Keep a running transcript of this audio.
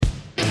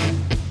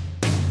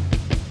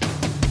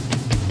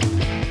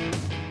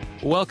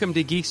Welcome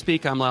to Geek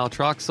Speak. I'm Lyle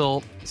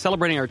Troxell.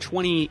 Celebrating our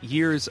 20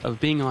 years of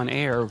being on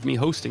air, of me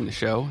hosting the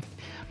show,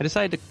 I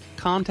decided to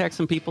contact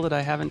some people that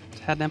I haven't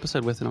had an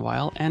episode with in a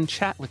while and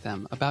chat with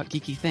them about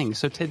geeky things.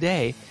 So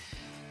today,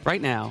 right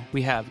now,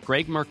 we have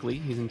Greg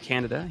Merkley. He's in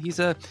Canada. He's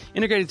an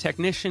integrated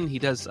technician. He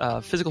does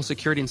physical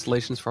security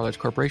installations for large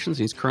corporations.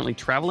 He's currently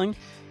traveling.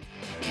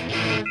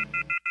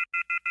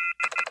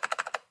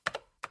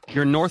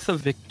 You're north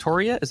of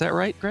Victoria, is that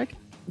right, Greg?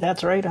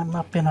 That's right. I'm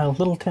up in a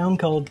little town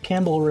called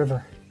Campbell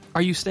River.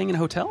 Are you staying in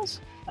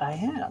hotels? I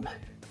am.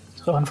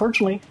 So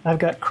unfortunately, I've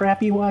got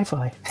crappy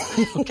Wi-Fi.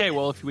 Okay,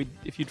 well,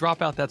 if you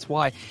drop out, that's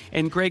why.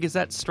 And Greg, is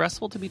that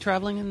stressful to be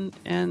traveling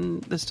in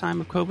this time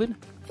of COVID?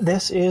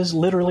 This is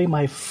literally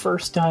my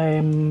first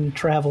time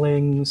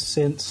traveling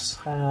since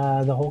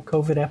the whole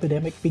COVID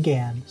epidemic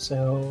began.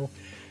 So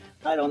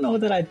I don't know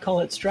that I'd call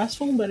it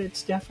stressful, but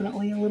it's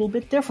definitely a little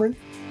bit different.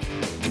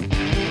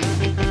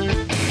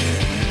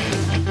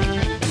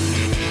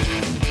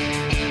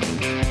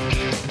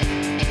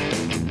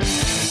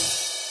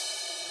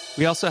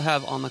 We also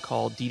have on the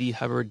call Dee Dee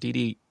Hubbard. Dee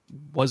Dee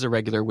was a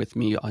regular with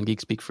me on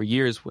Geek Speak for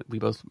years. We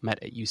both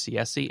met at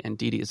UCSC, and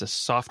Dee Dee is a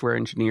software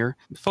engineer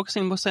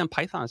focusing mostly on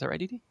Python. Is that right,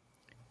 Dee Dee?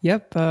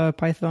 Yep,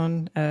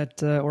 Python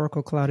at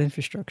Oracle Cloud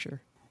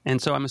Infrastructure.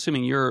 And so I'm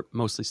assuming you're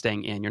mostly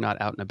staying in. You're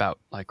not out and about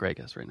like Greg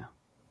is right now.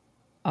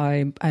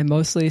 I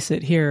mostly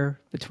sit here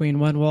between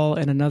one wall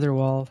and another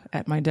wall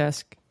at my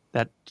desk.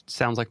 That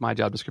sounds like my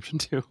job description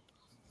too.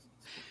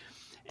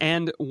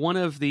 And one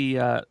of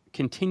the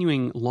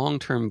continuing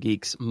long-term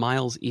geeks,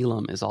 Miles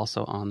Elam, is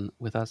also on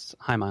with us.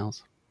 Hi,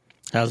 Miles.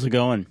 How's it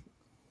going?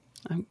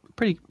 I'm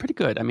pretty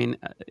good. I mean,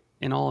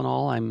 in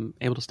all, I'm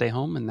able to stay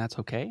home, and that's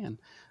okay. And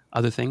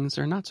other things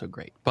are not so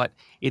great. But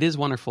it is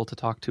wonderful to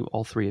talk to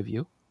all three of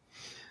you.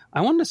 I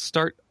wanted to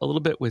start a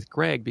little bit with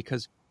Greg,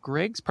 because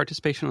Greg's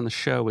participation on the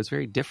show was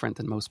very different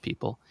than most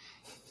people.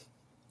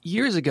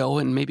 Years ago,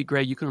 and maybe,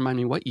 Greg, you can remind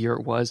me what year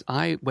it was,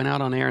 I went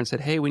out on air and said,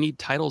 hey, we need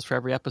titles for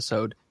every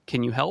episode.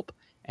 Can you help?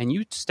 And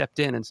you stepped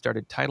in and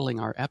started titling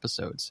our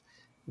episodes.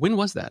 When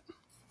was that?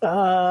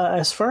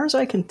 As far as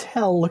I can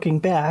tell, looking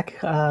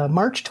back,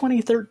 March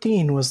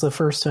 2013 was the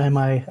first time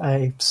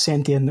I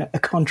sent in a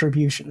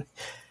contribution.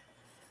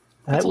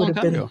 That's a long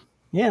time ago.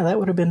 Yeah, that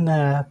would have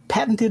been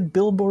patented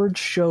billboard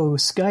show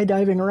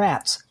Skydiving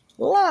Rats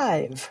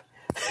live.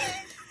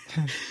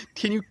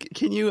 Can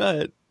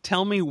you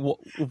tell me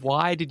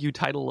why did you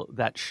title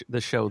that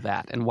the show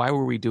that, and why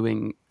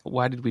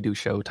did we do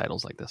show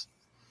titles like this?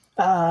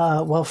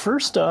 Well,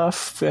 first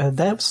off,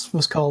 that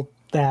was called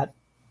that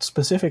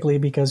specifically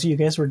because you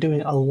guys were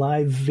doing a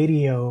live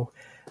video.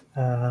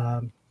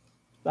 I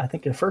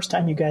think the first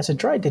time you guys had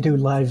tried to do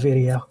live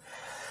video.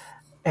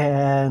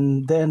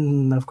 And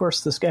then, of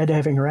course, the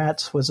Skydiving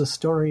Rats was a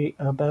story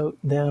about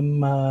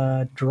them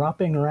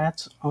dropping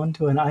rats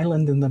onto an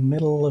island in the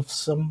middle of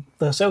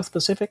the South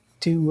Pacific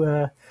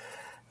to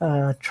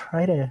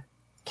try to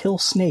kill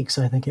snakes,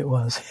 I think it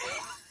was.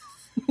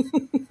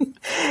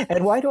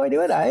 And why do I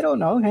do it? I don't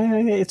know.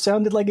 It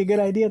sounded like a good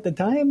idea at the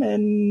time,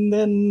 and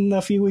then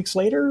a few weeks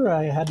later,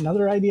 I had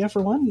another idea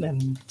for one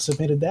and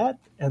submitted that,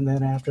 and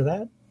then after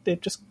that,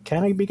 it just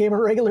kind of became a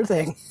regular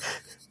thing.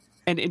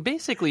 And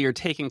basically, you're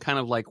taking kind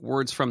of like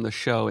words from the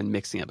show and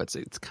mixing it.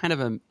 It's kind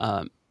of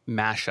a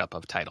mashup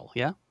of title,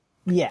 yeah?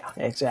 Yeah,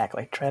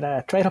 exactly. Try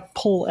to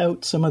pull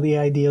out some of the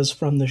ideas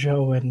from the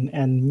show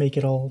and make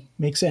it all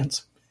make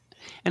sense.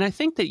 And I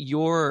think that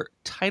your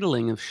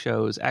titling of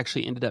shows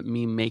actually ended up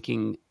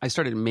I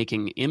started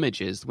making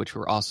images, which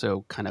were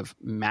also kind of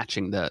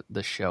matching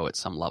the show at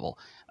some level,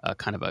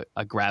 kind of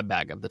a grab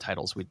bag of the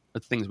titles,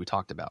 things we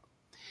talked about.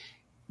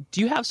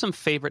 Do you have some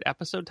favorite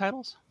episode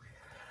titles?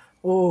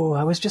 Oh,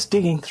 I was just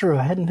digging through.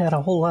 I hadn't had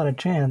a whole lot of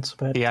chance,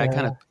 but yeah, I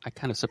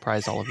kind of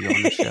surprised all of you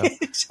on the show.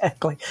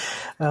 Exactly.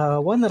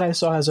 One that I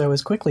saw as I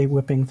was quickly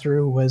whipping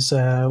through was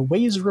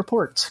Waze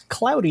Reports,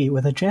 Cloudy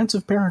with a Chance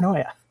of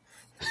Paranoia.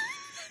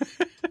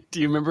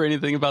 Do you remember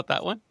anything about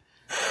that one?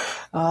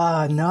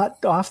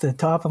 Not off the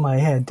top of my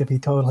head, to be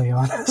totally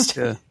honest.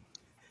 Yeah.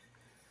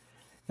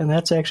 And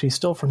that's actually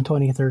still from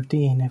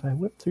 2013. If I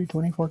whip through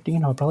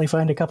 2014, I'll probably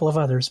find a couple of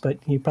others, but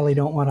you probably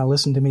don't want to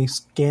listen to me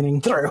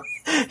scanning through.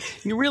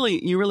 You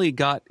really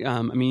got,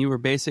 you were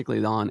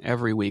basically on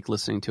every week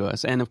listening to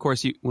us. And of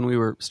course, when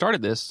we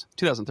started this,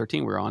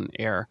 2013, we were on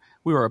air.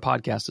 We were a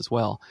podcast as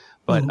well.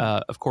 But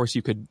of course,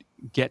 you could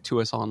get to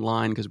us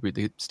online because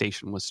the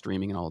station was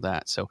streaming and all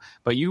that. So,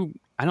 but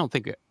I don't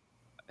think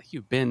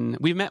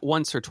we've met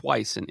once or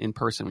twice in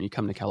person when you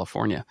come to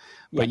California,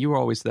 but you were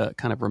always the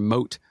kind of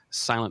remote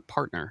silent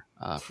partner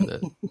for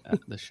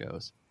the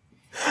shows.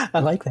 I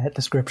like that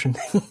description.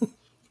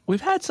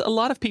 We've had a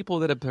lot of people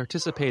that have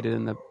participated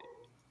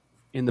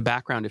in the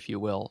background, if you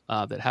will,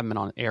 that haven't been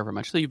on air very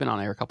much. So you've been on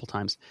air a couple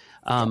times,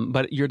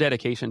 but your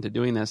dedication to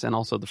doing this and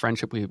also the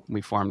friendship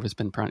we formed has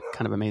been kind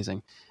of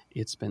amazing.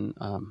 It's been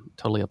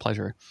totally a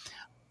pleasure.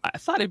 I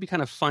thought it'd be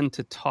kind of fun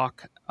to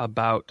talk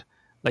about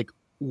like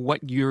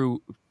what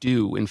you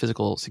do in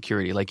physical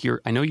security. Like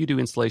I know you do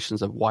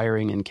installations of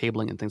wiring and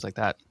cabling and things like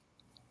that.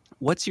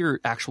 What's your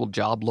actual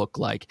job look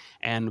like,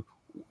 and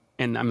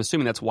And I'm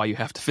assuming that's why you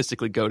have to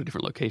physically go to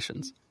different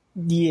locations.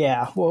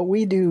 Yeah, what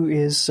we do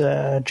is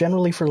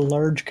generally for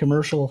large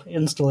commercial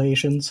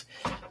installations.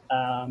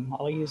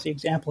 I'll use the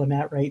example I'm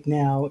at right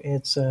now.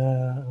 It's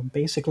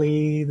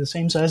basically the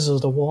same size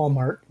as the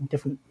Walmart,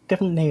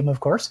 different name,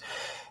 of course.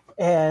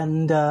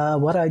 And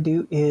what I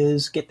do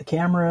is get the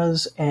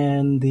cameras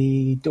and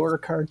the door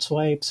card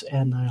swipes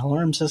and the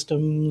alarm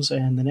systems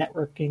and the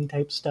networking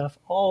type stuff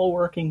all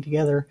working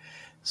together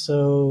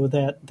so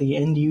that the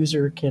end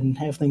user can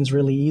have things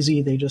really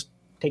easy. They just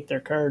take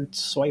their card,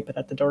 swipe it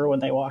at the door when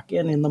they walk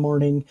in the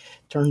morning,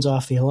 turns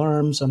off the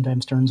alarm,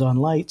 sometimes turns on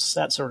lights,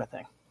 that sort of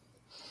thing.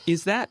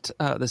 Is that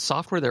the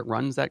software that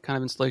runs that kind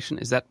of installation,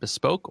 is that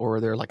bespoke, or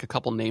are there like a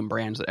couple name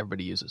brands that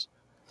everybody uses?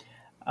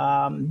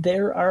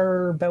 There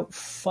are about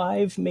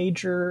 5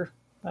 major,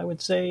 I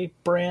would say,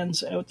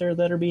 brands out there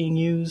that are being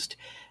used.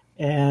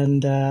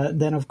 And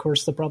then, of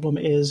course, the problem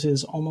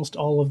is almost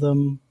all of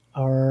them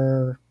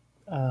are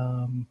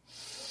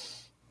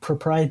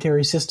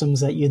proprietary systems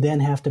that you then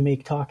have to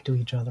make talk to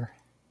each other.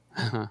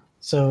 Uh-huh.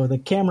 So the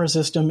camera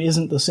system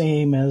isn't the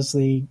same as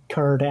the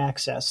card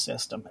access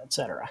system,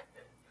 etc.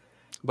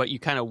 But you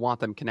kind of want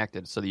them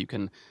connected so that you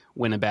can,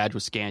 when a badge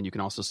was scanned, you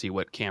can also see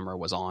what camera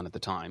was on at the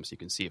time, so you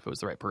can see if it was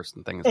the right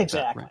person, things like that.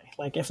 Exactly. Right?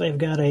 Like if they've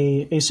got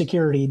a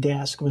security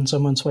desk, when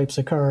someone swipes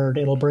a card,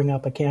 it'll bring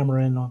up a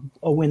camera in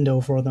a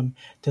window for them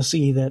to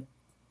see that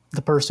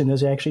the person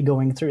is actually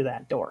going through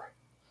that door.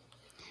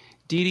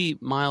 Dee Dee,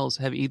 Miles,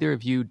 have either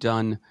of you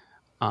done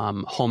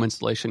home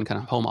installation, kind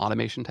of home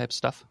automation type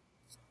stuff?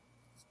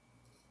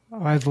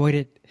 Oh, I avoid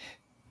it.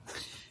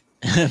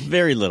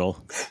 Very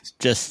little.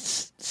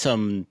 Just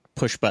some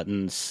push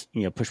button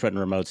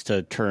remotes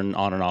to turn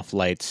on and off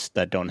lights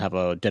that don't have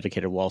a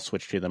dedicated wall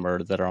switch to them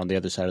or that are on the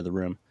other side of the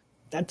room.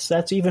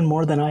 That's even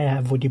more than I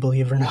have, would you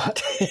believe or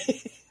not?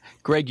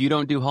 Greg, you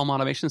don't do home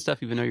automation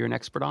stuff even though you're an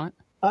expert on it?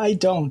 I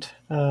don't.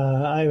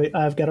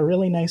 I've got a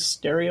really nice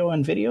stereo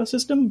and video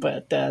system,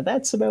 but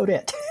that's about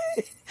it.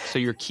 So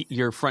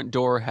your front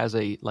door has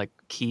a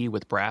key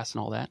with brass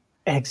and all that?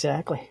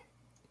 Exactly.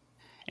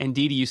 And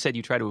Dee Dee, you said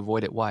you try to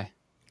avoid it. Why?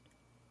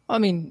 I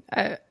mean,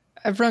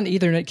 I've run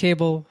Ethernet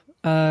cable,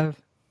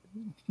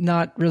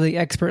 not really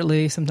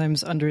expertly,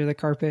 sometimes under the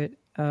carpet,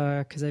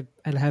 because I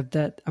have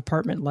that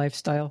apartment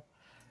lifestyle.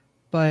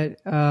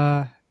 But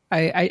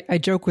I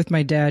joke with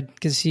my dad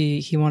because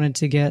he wanted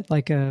to get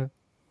like an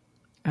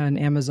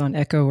Amazon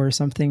Echo or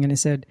something, and I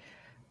said,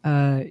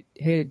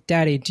 "Hey,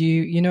 Daddy, do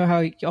you know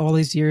how all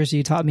these years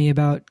you taught me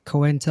about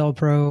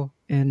COINTELPRO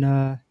and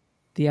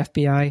the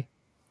FBI?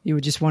 You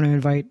would just want to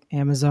invite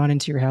Amazon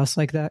into your house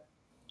like that?"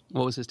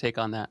 What was his take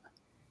on that?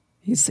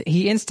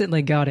 He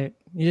instantly got it.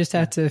 You just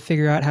have to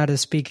figure out how to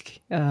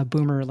speak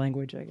boomer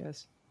language, I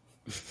guess.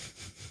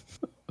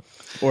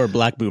 Or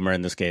black boomer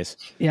in this case.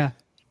 Yeah.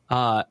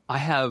 I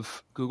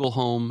have Google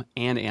Home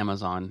and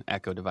Amazon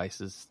Echo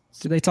devices.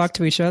 Do they talk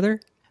to each other?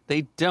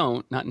 They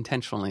don't, not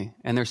intentionally.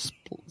 And they're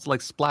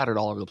splattered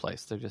all over the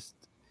place. They're just,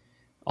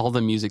 all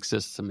the music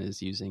system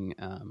is using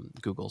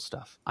Google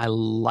stuff. I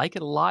like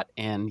it a lot.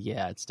 And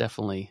yeah, it's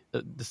definitely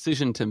a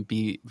decision to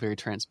be very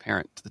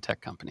transparent to the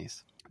tech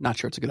companies. Not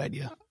sure it's a good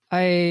idea.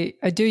 I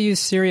do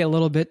use Siri a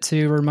little bit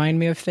to remind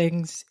me of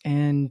things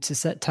and to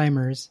set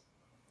timers.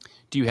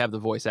 Do you have the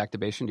voice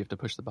activation? Do you have to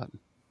push the button?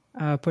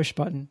 Push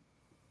button.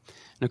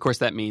 And of course,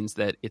 that means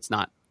that it's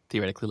not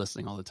theoretically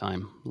listening all the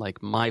time.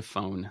 Like my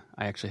phone,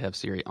 I actually have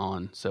Siri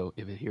on. So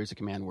if it hears a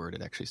command word,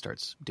 it actually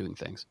starts doing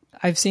things.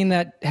 I've seen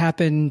that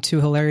happen to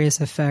hilarious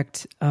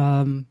effect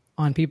on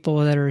people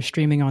that are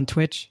streaming on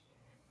Twitch,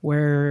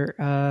 where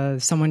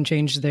someone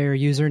changed their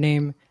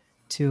username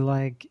to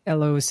like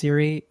Hello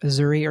Siri,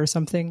 Azuri or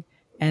something.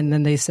 And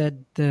then they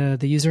said the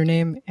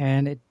username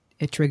and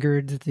it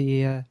triggered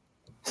the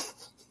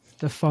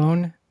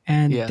phone.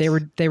 And yes.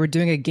 they were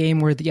doing a game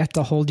where you have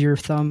to hold your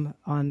thumb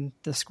on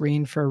the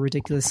screen for a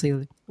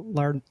ridiculously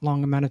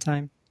long amount of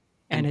time.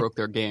 And it broke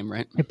their game,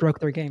 right? It broke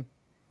their game.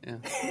 Yeah.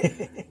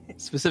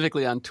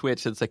 Specifically on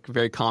Twitch, it's like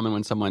very common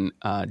when someone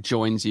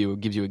joins you,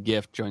 gives you a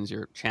gift, joins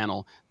your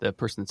channel, the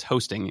person that's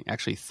hosting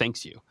actually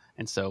thanks you.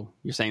 And so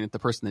you're saying that the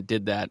person that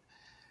did that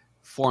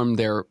formed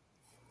their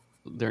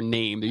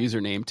name, the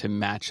username, to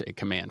match a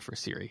command for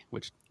Siri,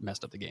 which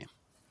messed up the game.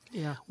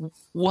 Yeah.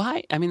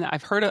 Why? I mean, I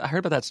heard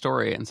about that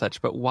story and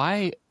such, but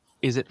why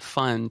is it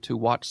fun to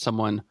watch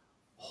someone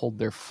hold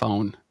their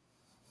phone?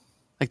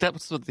 Like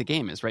that's what the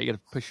game is, right? You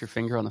got to push your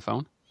finger on the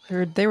phone.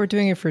 They were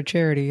doing it for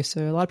charity,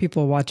 so a lot of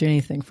people watch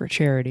anything for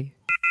charity.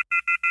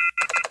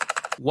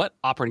 What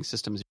operating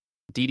systems,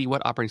 Dee Dee,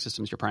 what operating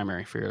system is your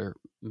primary for your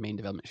main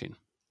development machine?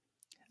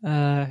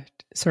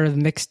 Sort of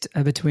mixed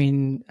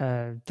between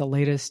the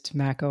latest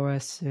Mac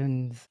OS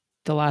and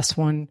the last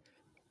one.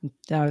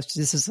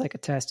 This is like a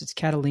test. It's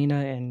Catalina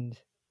and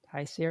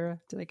High Sierra.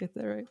 Did I get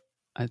that right?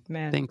 I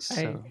think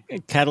so.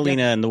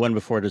 Catalina and the one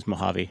before it is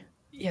Mojave.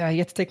 Yeah, you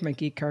have to take my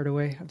geek card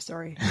away. I'm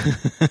sorry.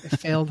 It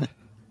failed.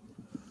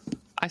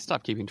 I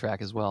stopped keeping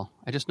track as well.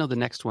 I just know the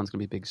next one's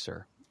going to be Big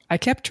Sur. I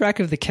kept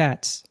track of the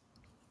cats.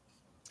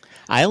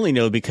 I only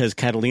know because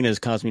Catalina has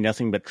caused me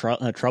nothing but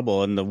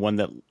trouble, and the one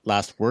that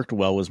last worked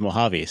well was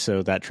Mojave,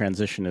 so that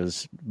transition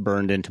is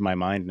burned into my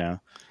mind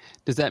now.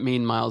 Does that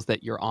mean, Miles,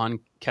 that you're on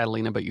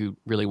Catalina, but you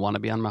really want to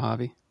be on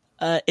Mojave?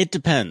 It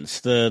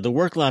depends. The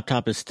work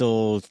laptop is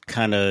still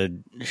kind of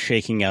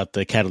shaking out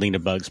the Catalina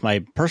bugs.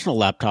 My personal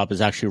laptop is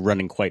actually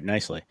running quite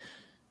nicely.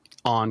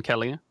 On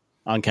Catalina?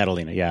 On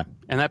Catalina, yeah.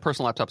 And that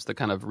personal laptop's the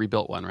kind of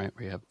rebuilt one, right?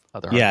 Where you have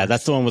other hardware. Yeah,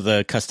 that's the one with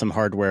the custom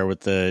hardware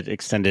with the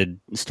extended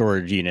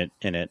storage unit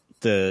in it.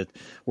 The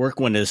work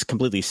one is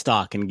completely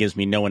stock and gives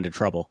me no end of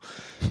trouble.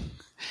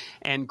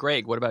 And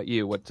Greg, what about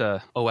you? What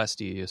OS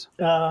do you use?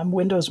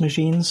 Windows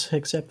machines,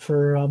 except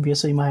for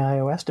obviously my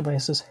iOS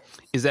devices.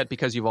 Is that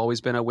because you've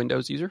always been a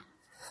Windows user?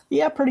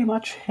 Yeah, pretty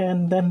much.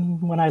 And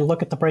then when I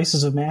look at the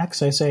prices of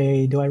Macs, I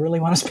say, do I really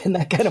want to spend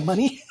that kind of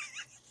money?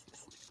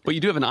 But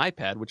you do have an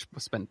iPad,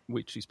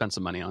 which you spent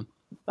some money on.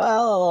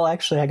 Well,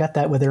 actually, I got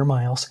that with Air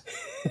Miles.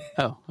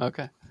 Oh,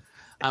 okay.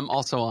 I'm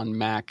also on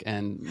Mac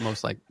and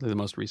most likely the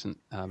most recent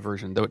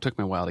version, though it took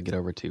me a while to get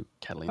over to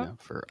Catalina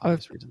for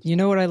obvious reasons. You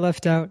know what I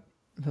left out?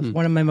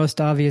 One of my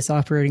most obvious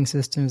operating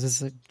systems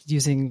is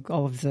using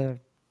all of the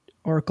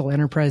Oracle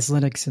Enterprise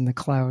Linux in the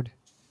cloud.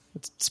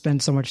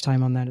 Spend so much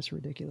time on that; it's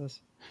ridiculous.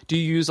 Do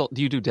you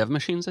do dev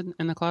machines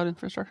in the cloud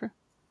infrastructure?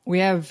 We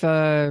have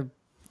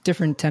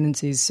different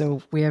tendencies.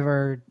 So we have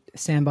our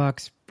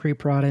sandbox,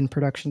 pre-prod, and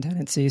production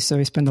tendencies. So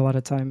we spend a lot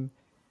of time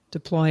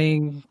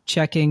deploying,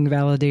 checking,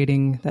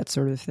 validating, that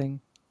sort of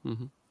thing.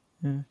 Mm-hmm.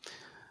 Yeah.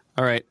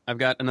 All right, I've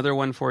got another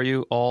one for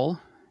you all.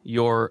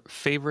 Your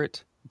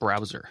favorite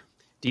browser,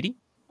 Didi?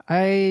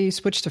 I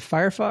switched to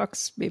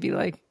Firefox maybe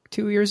like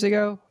 2 years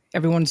ago.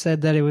 Everyone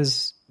said that it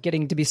was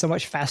getting to be so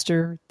much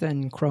faster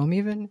than Chrome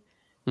even.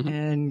 Mm-hmm.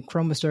 And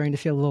Chrome was starting to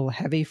feel a little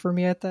heavy for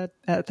me at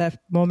that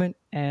moment.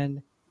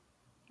 And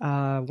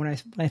when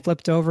I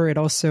flipped over, it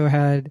also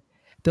had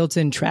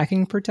built-in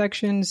tracking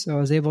protection. So I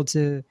was able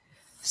to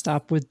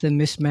stop with the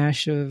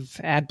mishmash of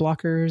ad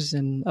blockers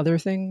and other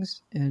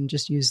things and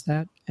just use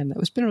that. And that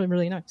was been really,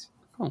 really nice.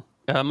 Cool.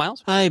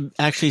 Miles? I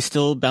actually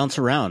still bounce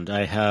around.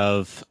 I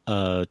have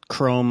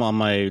Chrome on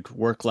my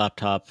work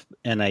laptop,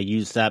 and I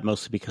use that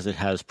mostly because it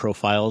has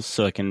profiles,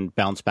 so I can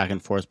bounce back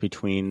and forth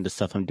between the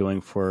stuff I'm doing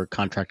for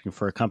contracting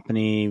for a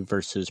company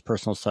versus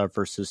personal stuff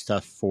versus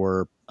stuff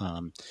for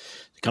the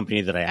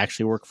company that I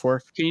actually work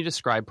for. Can you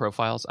describe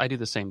profiles? I do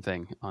the same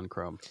thing on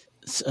Chrome.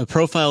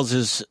 Profiles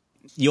is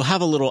you'll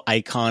have a little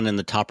icon in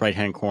the top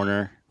right-hand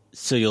corner.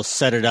 So you'll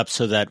set it up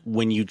so that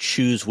when you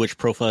choose which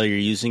profile you're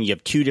using, you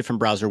have two different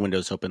browser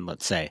windows open,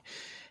 let's say.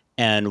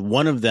 And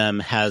one of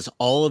them has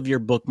all of your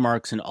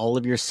bookmarks and all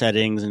of your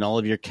settings and all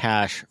of your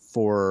cache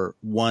for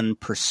one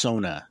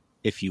persona,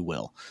 if you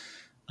will.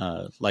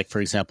 Like,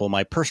 for example,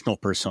 my personal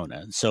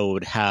persona. So it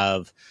would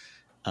have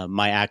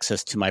my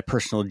access to my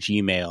personal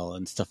Gmail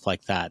and stuff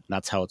like that. And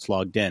that's how it's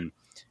logged in.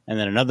 And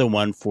then another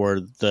one for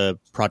the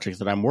project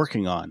that I'm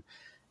working on.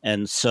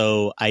 And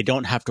so I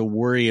don't have to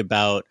worry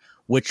about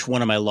which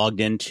one am I logged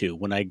into?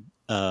 When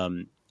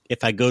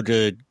if I go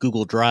to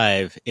Google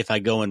Drive, if I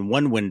go in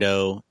one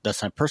window,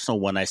 that's my personal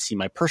one, I see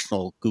my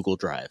personal Google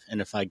Drive. And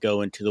if I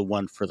go into the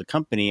one for the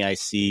company, I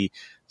see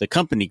the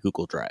company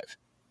Google Drive.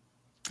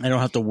 I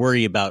don't have to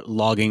worry about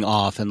logging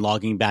off and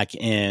logging back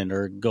in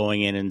or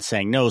going in and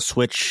saying, no,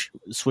 switch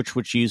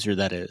which user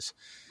that is.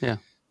 Yeah.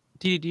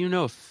 Do you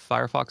know if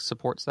Firefox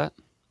supports that?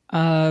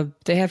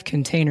 They have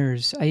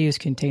containers. I use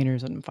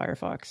containers on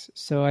Firefox.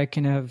 So I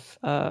can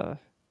have...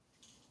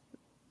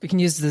 we can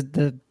use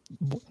the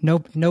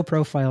no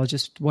profile,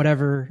 just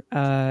whatever.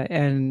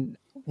 And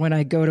when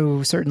I go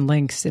to certain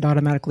links, it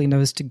automatically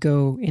knows to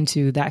go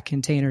into that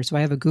container. So I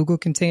have a Google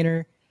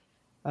container,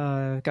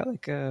 got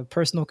like a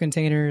personal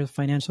container,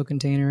 financial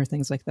container,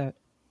 things like that.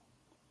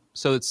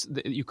 So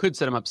you could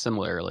set them up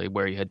similarly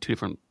where you had two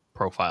different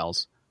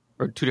profiles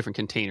or two different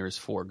containers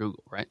for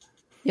Google, right?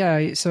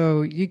 Yeah,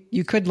 so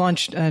you could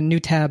launch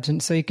new tabs,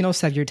 and so you can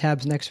also have your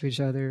tabs next to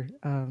each other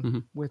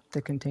with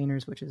the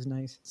containers, which is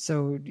nice.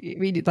 So,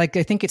 I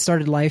think it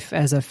started life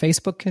as a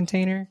Facebook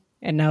container,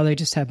 and now they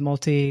just have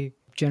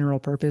multi-general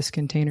purpose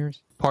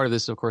containers. Part of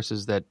this, of course,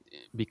 is that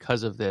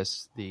because of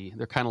this,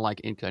 they're kind of like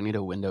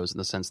incognito windows in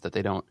the sense that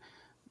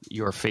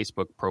your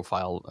Facebook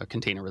profile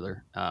container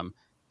rather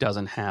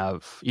doesn't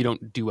have, you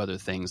don't do other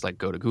things like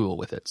go to Google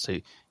with it. So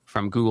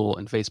from Google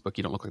and Facebook,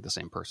 you don't look like the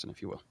same person,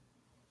 if you will.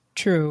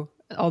 True.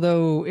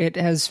 Although it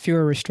has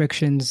fewer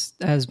restrictions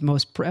as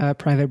most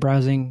private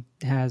browsing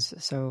has.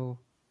 So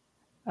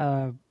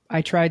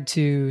I tried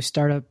to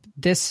start up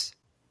this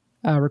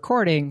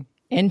recording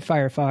in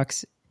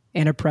Firefox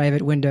in a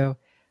private window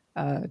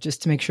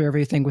just to make sure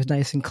everything was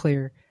nice and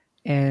clear.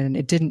 And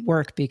it didn't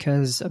work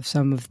because of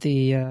some of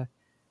the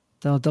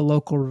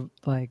local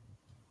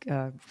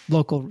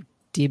local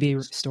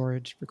DB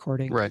storage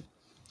recording. Right.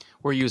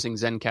 We're using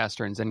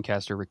Zencastr, and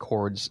Zencastr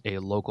records a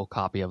local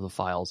copy of the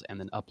files and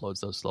then uploads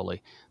those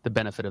slowly. The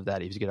benefit of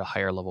that is you get a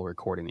higher level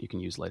recording that you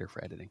can use later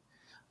for editing.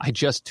 I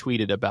just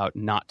tweeted about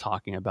not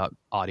talking about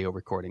audio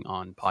recording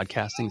on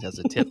podcastings as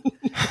a tip,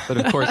 but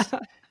of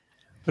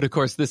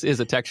course, this is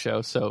a tech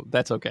show, so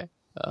that's okay.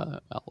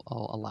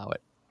 I'll allow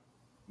it.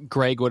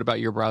 Greg, what about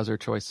your browser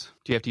choice?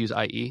 Do you have to use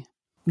IE?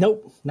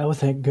 Nope, no,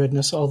 thank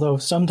goodness. Although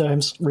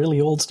sometimes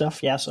really old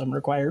stuff, yes, I'm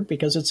required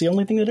because it's the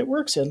only thing that it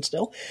works in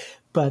still.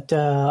 But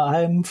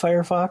I'm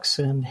Firefox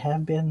and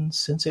have been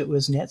since it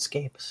was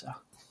Netscape. So,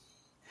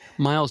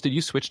 Miles, did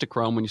you switch to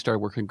Chrome when you started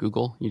working at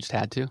Google? You just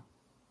had to?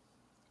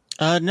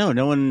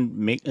 No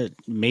one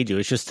made you.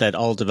 It's just that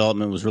all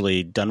development was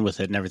really done with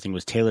it and everything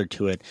was tailored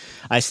to it.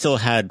 I still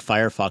had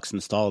Firefox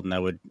installed and I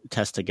would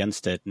test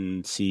against it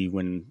and see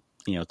when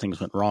things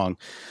went wrong,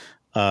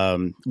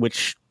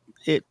 which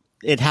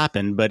it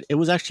happened, but it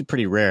was actually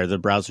pretty rare. The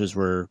browsers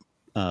were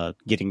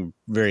getting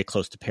very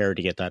close to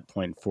parity at that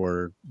point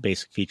for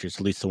basic features,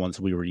 at least the ones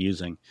that we were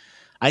using.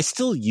 I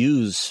still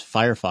use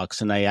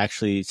Firefox, and I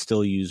actually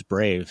still use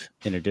Brave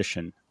in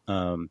addition.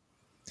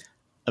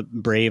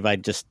 Brave, I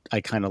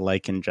kind of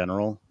like in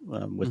general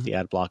with the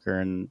ad blocker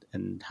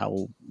and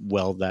how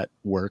well that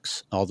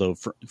works, although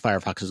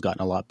Firefox has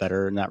gotten a lot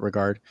better in that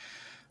regard.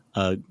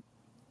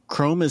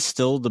 Chrome is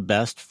still the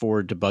best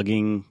for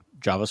debugging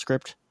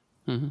JavaScript.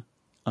 Mm-hmm.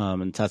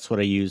 And that's what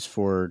I use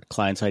for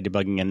client-side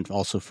debugging and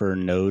also for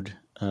Node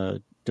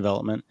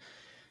development.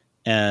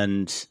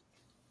 And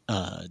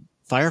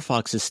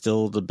Firefox is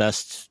still the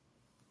best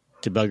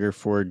debugger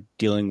for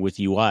dealing with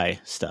UI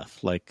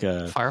stuff. Like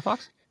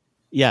Firefox?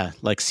 Yeah,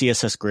 like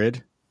CSS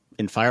Grid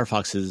in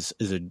Firefox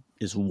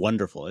is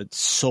wonderful. It's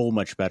so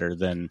much better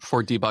than...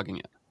 For debugging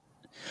it.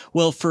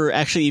 Well, for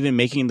actually even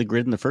making the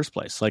grid in the first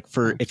place. Like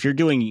if you're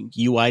doing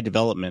UI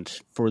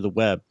development for the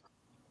web,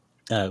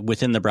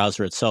 within the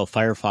browser itself,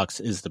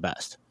 Firefox is the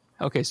best.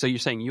 Okay, so you're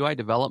saying UI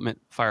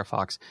development,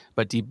 Firefox,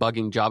 but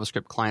debugging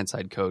JavaScript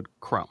client-side code,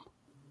 Chrome.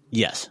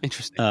 Yes.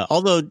 Interesting.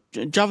 Although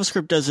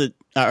JavaScript does it,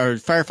 or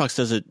Firefox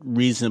does it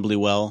reasonably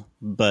well,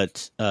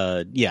 but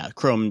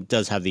Chrome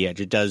does have the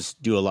edge. It does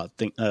do a lot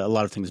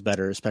of things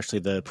better, especially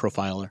the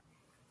profiler.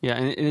 Yeah,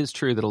 and it is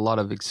true that a lot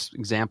of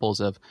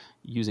examples of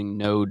using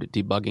Node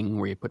debugging,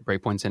 where you put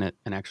breakpoints in it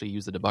and actually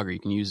use the debugger, you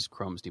can use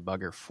Chrome's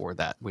debugger for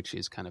that, which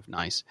is kind of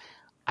nice.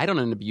 I don't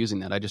end up using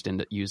that. I just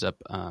end up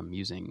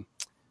using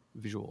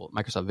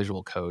Microsoft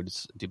Visual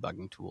Code's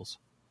debugging tools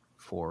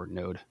for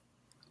Node.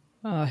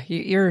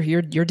 Your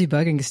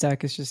debugging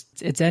stack is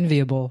it's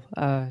enviable.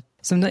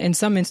 In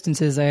some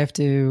instances, I have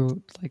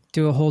to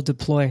do a whole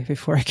deploy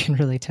before I can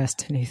really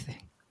test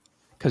anything.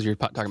 Because you're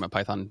talking about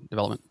Python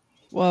development.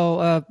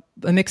 Well,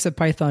 a mix of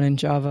Python and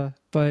Java,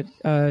 but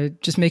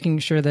just making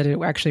sure that it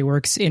actually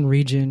works in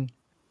region.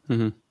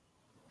 Mm-hmm.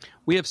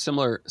 We have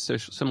similar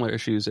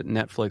issues at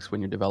Netflix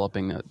when you're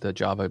developing the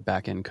Java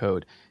backend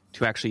code.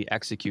 To actually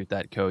execute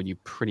that code, you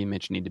pretty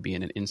much need to be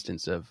in an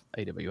instance of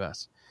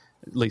AWS.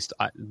 At least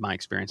my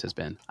experience has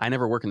been. I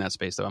never work in that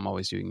space, though. I'm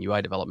always doing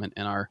UI development,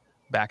 and our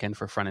backend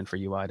for front end for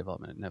UI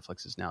development at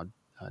Netflix is now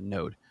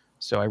Node.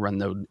 So I run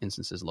Node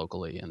instances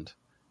locally, and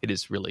it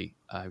is really,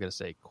 I've got to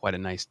say, quite a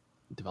nice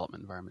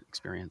development environment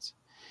experience.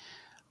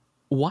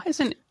 Why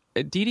isn't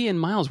Didi and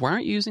Miles? Why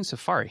aren't you using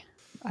Safari?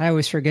 I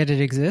always forget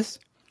it exists.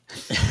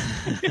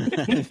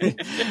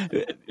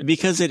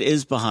 Because it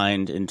is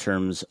behind in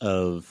terms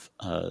of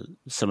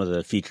some of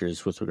the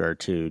features with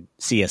regard to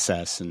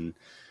CSS and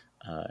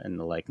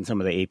the like, and some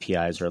of the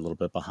APIs are a little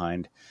bit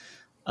behind.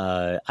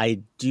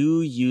 I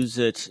do use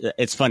it.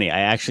 It's funny.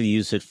 I actually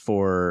use it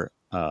for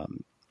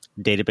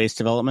database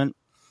development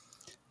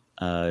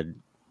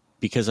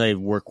because I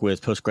work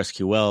with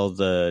PostgreSQL.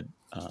 The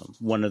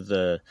one of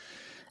the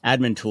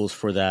admin tools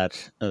for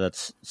that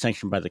that's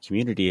sanctioned by the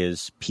community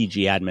is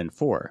pgadmin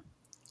 4.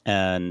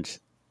 And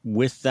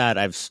with that,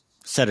 I've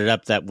set it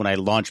up that when I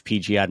launch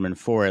pgadmin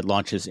 4, it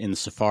launches in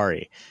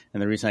Safari.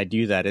 And the reason I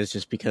do that is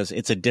just because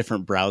it's a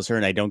different browser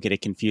and I don't get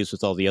it confused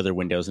with all the other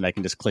windows, and I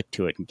can just click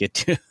to it and get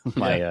to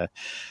my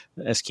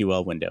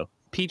SQL window.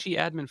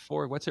 pgadmin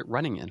 4, what's it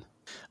running in?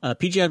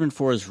 pgadmin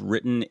 4 is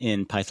written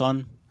in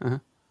Python.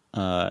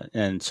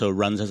 And so it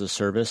runs as a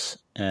service,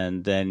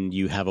 and then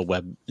you have a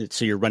web.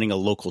 So you're running a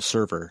local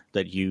server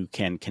that you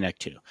can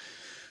connect to,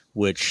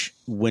 which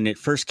when it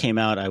first came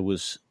out, I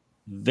was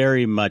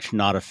very much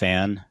not a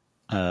fan.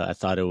 I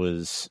thought it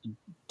was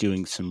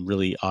doing some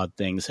really odd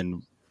things.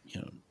 And,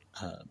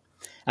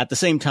 at the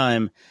same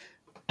time,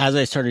 as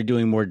I started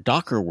doing more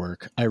Docker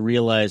work, I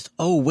realized,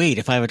 oh, wait,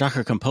 if I have a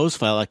Docker Compose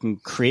file, I can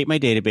create my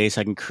database,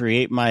 I can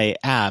create my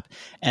app,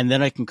 and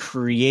then I can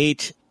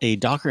create a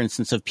Docker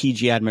instance of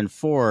pgadmin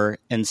 4.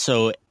 And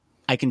so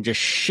I can just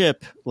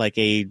ship like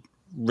a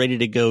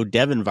ready-to-go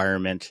dev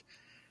environment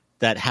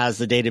that has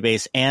the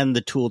database and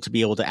the tool to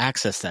be able to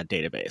access that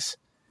database.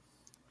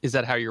 Is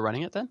that how you're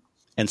running it then?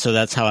 And so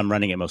that's how I'm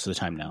running it most of the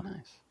time now.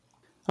 Nice.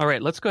 All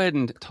right, let's go ahead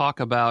and talk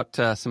about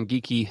some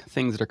geeky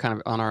things that are kind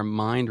of on our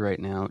mind right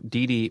now.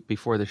 Didi,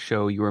 before the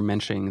show, you were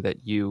mentioning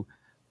that you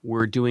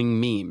were doing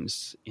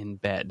memes in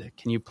bed.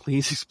 Can you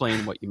please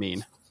explain what you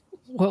mean?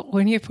 Well,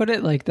 when you put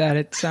it like that,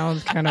 it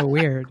sounds kind of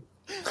weird.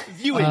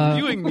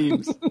 Viewing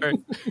memes. Right.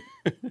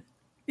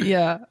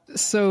 Yeah.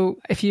 So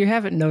if you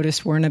haven't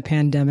noticed, we're in a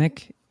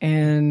pandemic,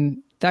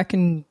 and that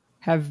can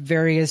have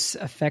various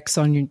effects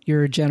on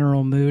your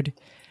general mood.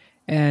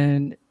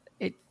 And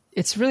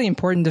it's really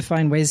important to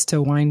find ways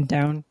to wind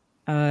down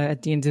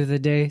at the end of the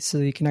day so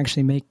that you can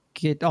actually make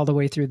it all the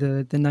way through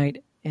the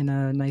night in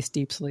a nice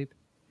deep sleep.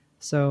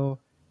 So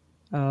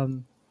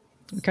kind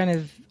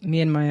of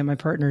me and my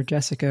partner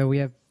Jessica, we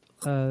have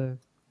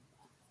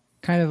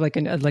kind of like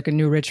a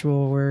new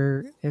ritual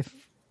where if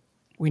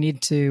we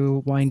need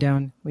to wind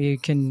down, we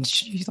can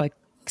like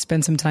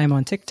spend some time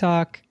on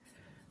TikTok,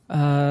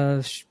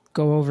 go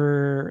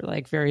over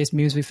like various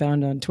memes we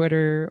found on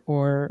Twitter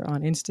or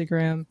on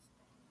Instagram,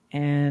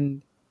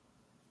 and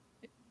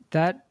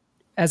that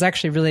has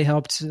actually really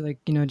helped, like,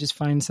 just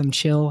find some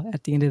chill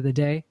at the end of the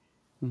day.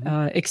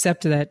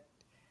 Except that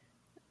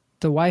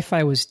the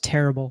Wi-Fi was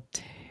terrible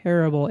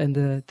in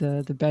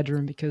the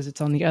bedroom because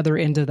it's on the other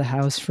end of the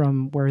house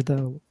from where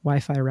the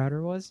Wi-Fi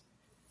router was.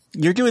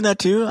 You're doing that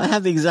too? I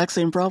have the exact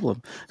same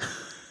problem.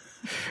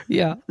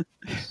 Yeah.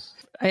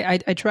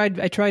 I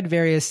tried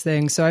various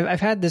things. So I've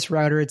had this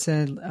router. It's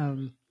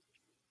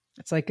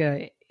it's like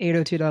a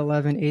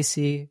 802.11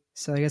 AC.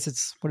 So I guess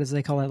it's, what do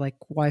they call it? Like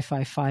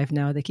Wi-Fi 5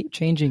 now. They keep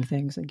changing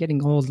things. I'm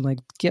getting old and like,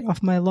 get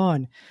off my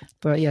lawn.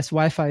 But yes,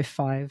 Wi-Fi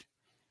 5.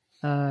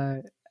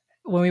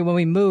 When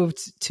we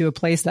moved to a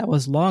place that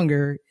was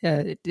longer,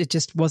 it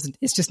just wasn't.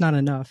 It's just not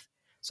enough.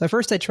 So at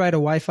first I tried a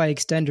Wi-Fi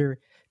extender.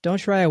 Don't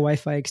try a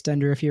Wi-Fi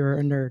extender if you're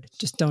a nerd.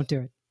 Just don't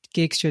do it.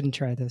 Geeks shouldn't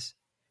try this.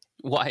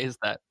 Why is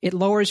that? It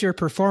lowers your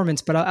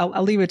performance, but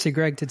I'll leave it to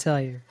Greg to tell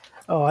you.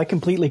 Oh, I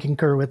completely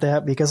concur with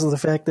that because of the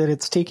fact that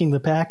it's taking the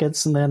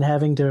packets and then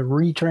having to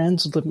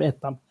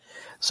retransmit them.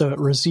 So it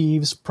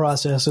receives,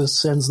 processes,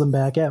 sends them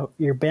back out.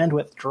 Your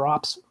bandwidth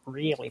drops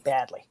really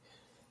badly.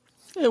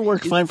 It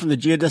worked fine from the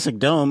geodesic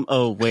dome.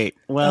 Oh, wait.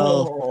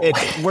 Well, it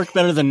worked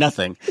better than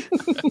nothing.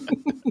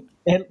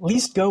 At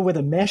least go with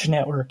a mesh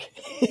network.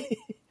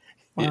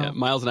 Wow. Yeah,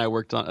 Miles and I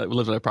lived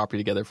on a property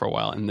together for a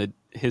while, and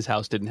his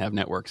house didn't have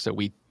network, so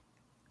we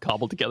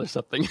cobbled together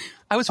something.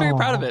 I was very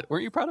proud of it.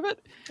 Weren't you proud of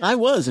it? I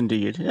was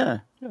indeed,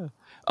 yeah.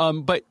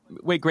 But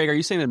wait, Greg, are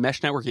you saying the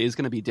mesh network is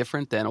going to be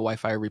different than a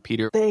Wi-Fi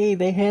repeater?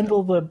 They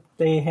handle the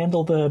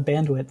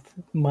bandwidth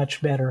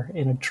much better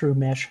in a true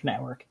mesh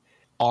network.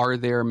 Are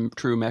there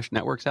true mesh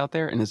networks out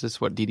there? And is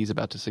this what Dee Dee's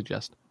about to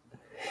suggest?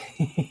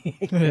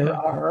 There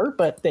are,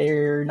 but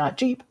they're not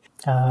cheap.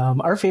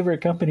 Our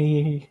favorite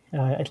company,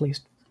 at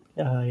least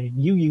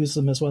you use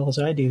them as well as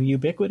I do,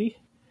 Ubiquiti.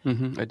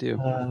 I do.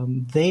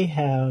 They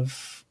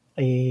have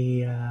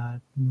a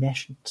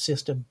mesh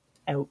system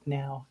out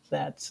now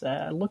that's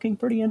looking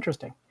pretty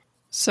interesting.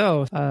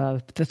 So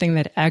the thing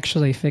that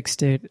actually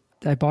fixed it,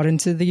 I bought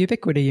into the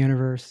Ubiquiti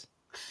universe.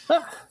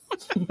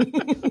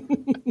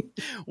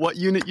 What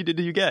unit did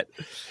you get?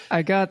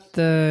 I got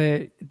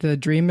the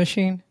Dream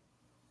Machine.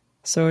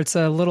 So it's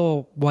a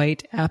little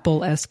white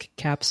Apple-esque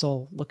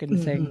capsule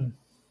looking thing.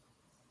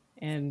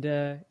 And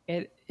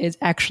it's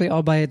actually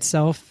all by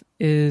itself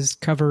is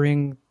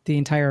covering the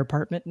entire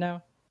apartment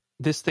now.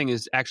 This thing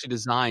is actually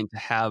designed to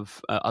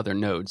have other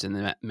nodes in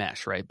the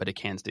mesh, right? But it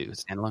can do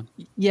standalone.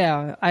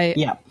 Yeah,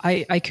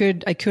 I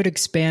could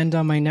expand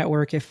on my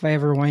network if I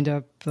ever wind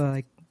up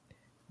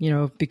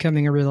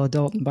becoming a real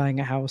adult and buying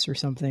a house or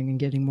something and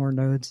getting more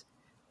nodes,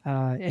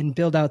 and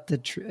build out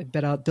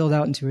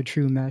into a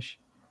true mesh.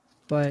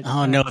 But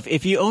no,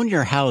 if you own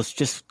your house,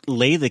 just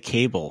lay the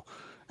cable.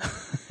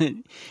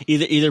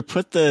 either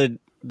put the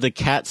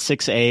Cat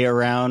 6A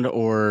around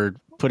or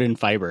put in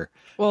fiber.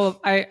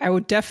 Well, I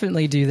would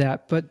definitely do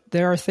that, but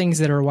there are things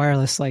that are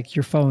wireless, like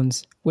your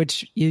phones,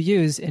 which you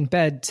use in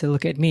bed to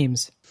look at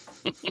memes.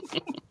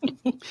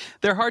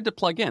 They're hard to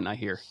plug in, I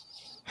hear.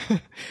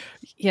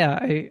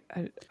 Yeah,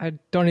 I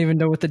don't even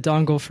know what the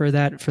dongle for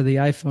the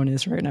iPhone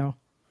is right now.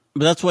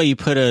 But that's why you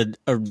put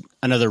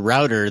another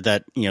router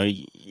that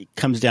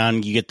comes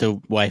down, you get the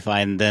Wi-Fi,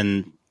 and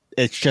then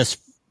it's just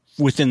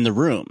within the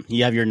room.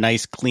 You have your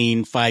nice,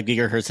 clean 5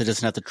 gigahertz. It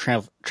doesn't have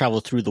to travel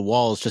through the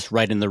walls, just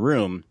right in the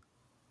room.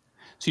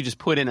 So you just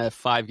put in a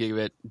 5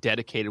 gigabit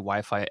dedicated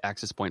Wi-Fi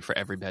access point for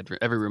every bedroom,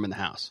 every room in the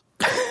house.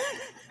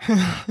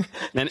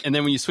 and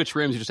then when you switch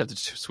rooms, you just have to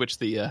switch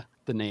the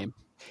name.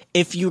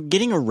 If you're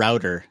getting a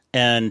router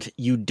and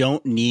you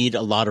don't need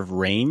a lot of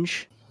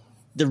range,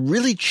 the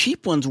really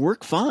cheap ones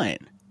work fine.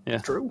 Yeah,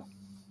 true.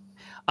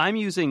 I am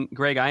using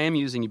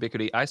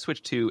Ubiquiti. I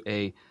switched to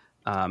a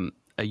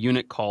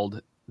unit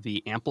called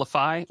the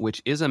Amplify,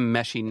 which is a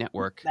meshy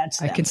network.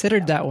 I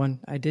considered that one.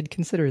 I did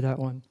consider that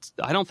one.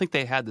 I don't think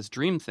they had this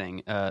Dream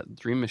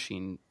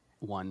Machine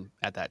one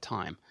at that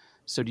time.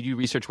 So did you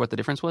research what the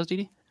difference was, Dee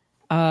Dee?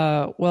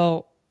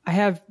 Well, I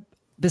have,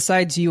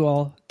 besides you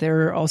all,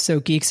 there are also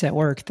geeks at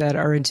work that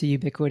are into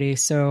Ubiquiti.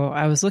 So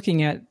I was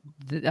looking at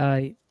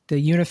the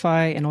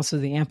Unify and also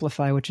the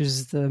Amplify, which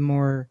is the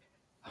more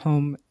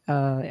home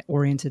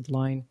oriented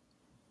line.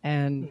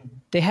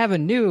 And they have a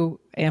new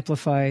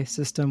Amplify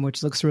system,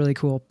 which looks really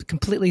cool.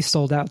 Completely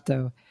sold out,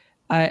 though.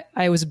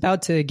 I was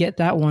about to get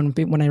that one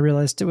when I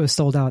realized it was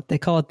sold out. They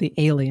call it the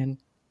Alien,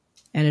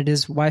 and it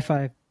is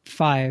Wi-Fi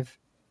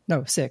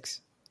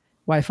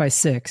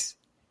 6,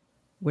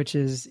 which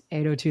is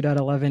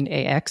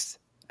 802.11ax,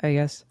 I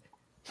guess.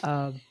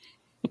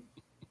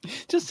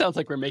 Just sounds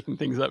like we're making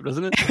things up,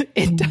 doesn't it?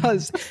 It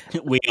does.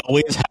 We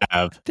always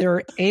have. There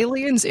are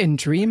aliens in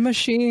dream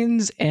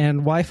machines and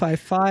Wi-Fi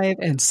 5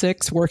 and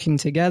 6 working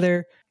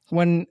together.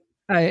 When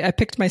I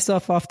picked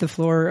myself off the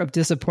floor of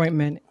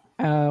disappointment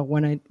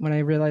when I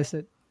realized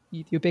that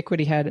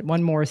Ubiquiti had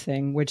one more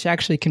thing, which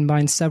actually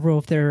combines several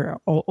of their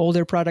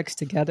older products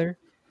together.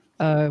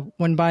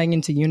 When buying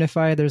into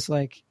Unify,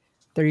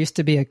 there used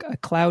to be a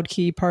cloud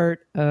key part,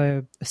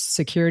 a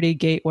security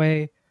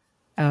gateway,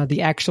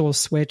 the actual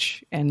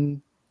switch,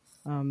 and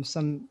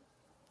some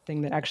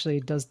thing that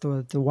actually does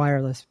the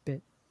wireless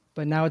bit.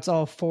 But now it's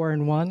all 4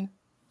 in 1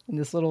 in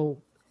this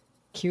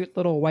cute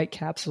little white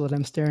capsule that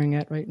I'm staring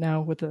at right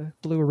now with a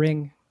blue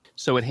ring.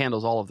 So it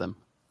handles all of them.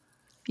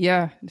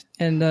 Yeah,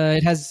 and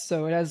it has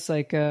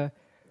like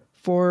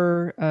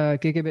 4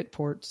 gigabit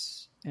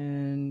ports,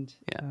 and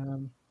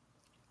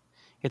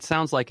It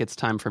sounds like it's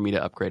time for me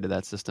to upgrade to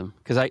that system,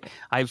 because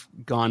I've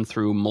gone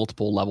through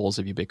multiple levels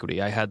of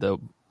Ubiquiti. I had the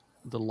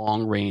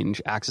long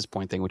range access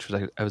point thing, which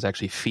was I was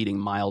actually feeding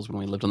Miles when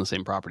we lived on the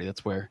same property.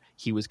 That's where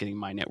he was getting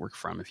my network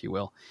from, if you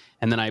will.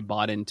 And then I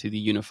bought into the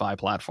Unify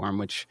platform,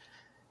 which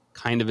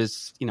kind of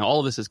is, all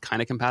of this is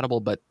kind of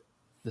compatible, but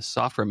the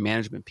software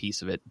management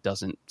piece of it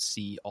doesn't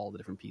see all the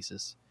different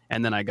pieces.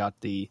 And then I got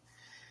the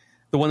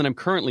one that I'm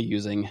currently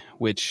using,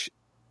 which,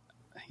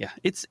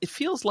 it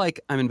feels like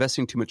I'm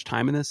investing too much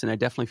time in this, and I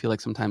definitely feel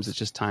like sometimes it's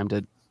just time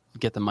to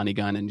get the money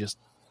gun and just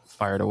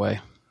fire it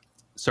away.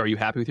 So are you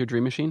happy with your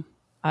Dream Machine?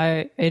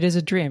 It is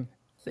a dream.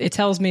 It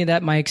tells me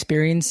that my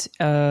experience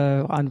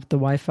on the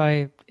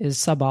Wi-Fi is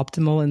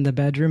suboptimal in the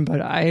bedroom, but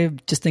I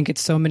just think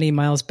it's so many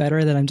miles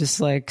better that I'm just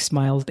like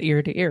smiles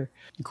ear to ear.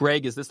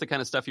 Greg, is this the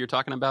kind of stuff you're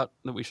talking about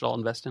that we should all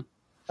invest in?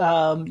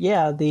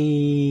 Yeah,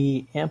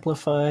 the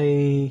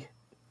Amplify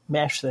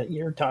mesh that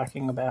you're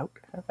talking about,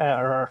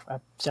 or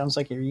sounds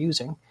like you're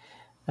using,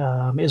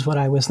 is what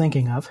I was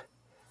thinking of.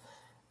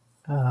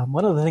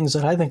 One of the things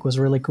that I think was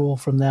really cool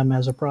from them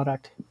as a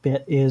product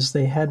bit is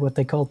they had what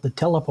they called the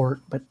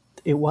teleport, but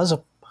it was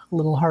a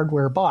little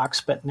hardware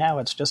box, but now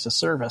it's just a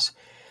service.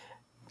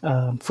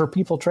 For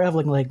people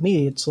traveling like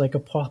me, it's like a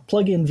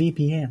plug-in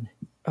VPN.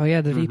 Oh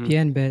yeah, the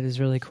VPN bit is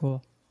really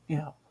cool.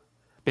 Yeah.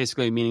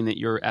 Basically meaning that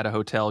you're at a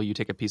hotel, you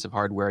take a piece of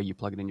hardware, you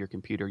plug it in your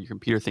computer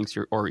thinks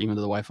or even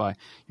to the Wi-Fi,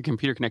 your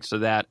computer connects to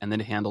that, and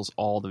then it handles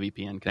all the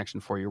VPN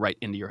connection for you right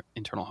into your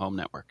internal home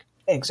network.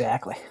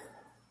 Exactly.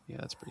 Yeah,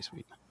 that's pretty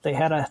sweet. They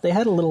had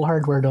a little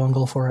hardware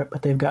dongle for it,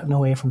 but they've gotten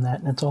away from that,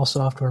 and it's all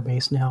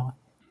software-based now.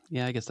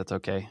 Yeah, I guess that's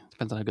okay.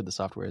 Depends on how good the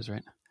software is,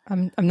 right?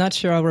 I'm not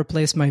sure I'll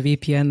replace my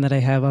VPN that I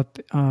have up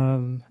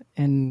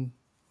in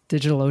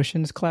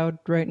DigitalOcean's cloud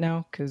right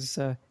now, because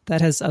that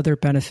has other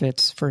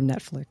benefits for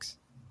Netflix.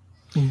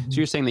 Mm-hmm. So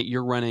you're saying that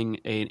you're running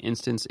an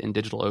instance in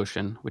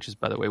DigitalOcean, which is,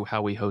 by the way,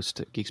 how we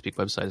host GeekSpeak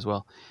website as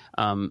well,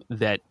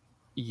 that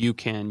you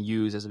can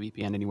use as a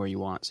VPN anywhere you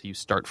want. So you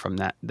start from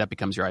that. That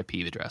becomes your IP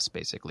address,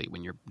 basically,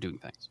 when you're doing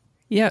things.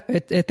 Yeah,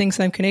 it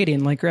thinks I'm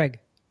Canadian, like Greg.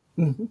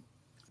 Mm-hmm.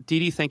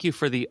 Dee, thank you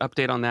for the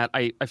update on that.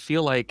 I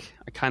feel like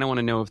I kind of want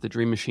to know if the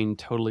Dream Machine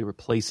totally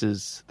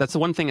replaces... That's the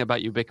one thing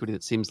about Ubiquiti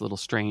that seems a little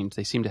strange.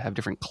 They seem to have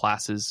different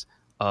classes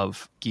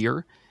of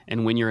gear.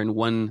 And when you're in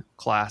one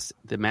class,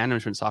 the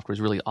management software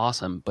is really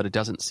awesome, but it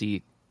doesn't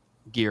see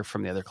gear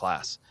from the other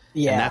class.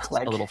 Yeah, and that's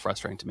a little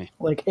frustrating to me.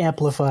 Like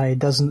Amplify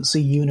doesn't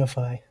see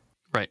Unify.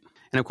 Right.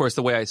 And of course,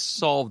 the way I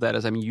solve that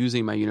is I'm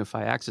using my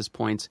Unify access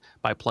points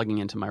by plugging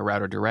into my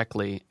router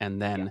directly,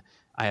 and then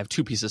I have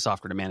 2 pieces of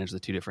software to manage the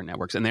 2 different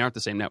networks, and they aren't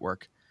the same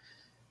network.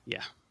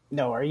 Yeah.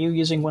 No, are you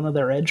using one of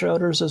their edge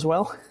routers as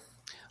well?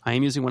 I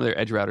am using one of their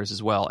edge routers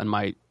as well,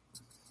 and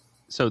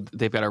so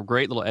they've got a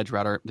great little edge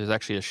router. There's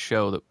actually a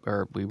show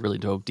where we really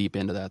dove deep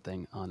into that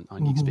thing on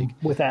GeekSpeak.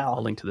 With Al.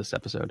 I'll link to this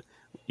episode.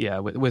 Yeah,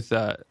 with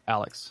Alex.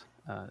 Alex.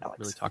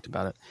 Really talked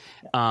about it.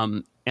 Yeah.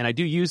 And I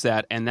do use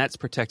that, and that's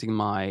protecting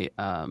my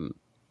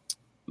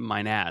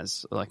my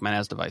NAS, like my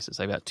NAS devices.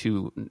 I've got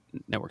 2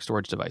 network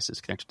storage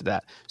devices connected to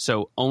that.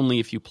 So only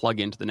if you plug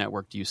into the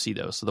network do you see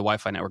those. So the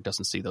Wi-Fi network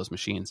doesn't see those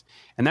machines.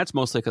 And that's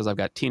mostly because I've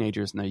got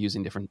teenagers and they're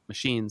using different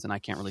machines, and I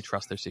can't really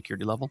trust their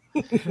security level.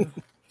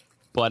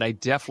 But I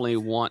definitely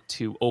want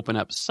to open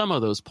up some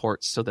of those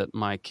ports so that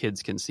my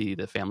kids can see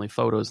the family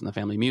photos and the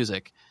family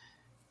music.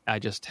 I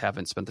just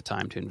haven't spent the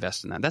time to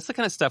invest in that. That's the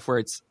kind of stuff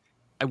where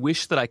I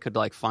wish that I could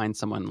find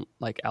someone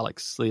like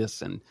Alex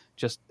Sleas and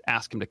just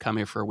ask him to come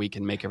here for a week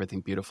and make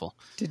everything beautiful.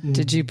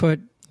 Did you put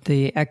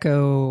the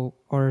Echo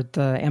or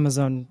the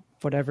Amazon,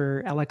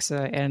 whatever,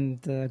 Alexa and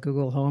the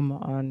Google Home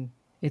on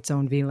its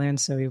own VLAN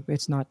so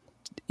it's not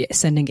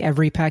sending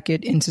every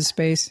packet into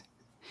space?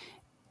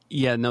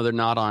 Yeah, no, they're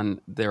not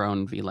on their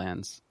own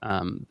VLANs.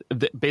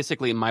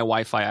 Basically, my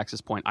Wi-Fi access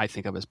point I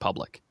think of as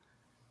public,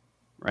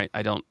 right?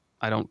 I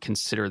don't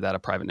consider that a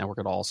private network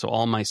at all. So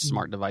all my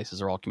smart devices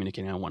are all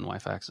communicating on one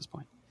Wi-Fi access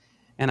point.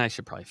 And I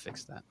should probably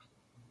fix that.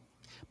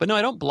 But no,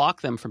 I don't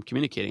block them from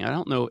communicating. I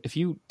don't know if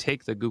you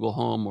take the Google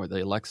Home or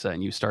the Alexa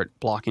and you start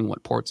blocking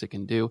what ports it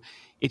can do,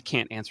 it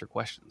can't answer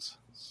questions.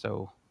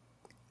 So,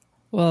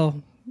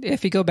 well,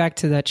 if you go back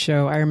to that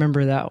show, I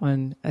remember that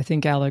one. I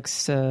think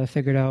Alex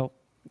figured out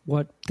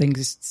what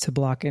things to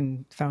block,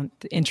 and found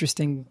the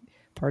interesting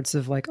parts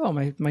of like, oh,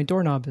 my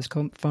doorknob is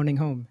phoning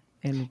home.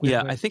 And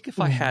I think if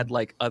I had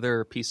like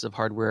other pieces of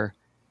hardware,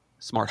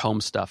 smart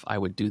home stuff, I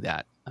would do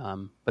that.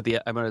 But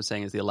what I was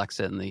saying is the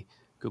Alexa and the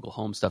Google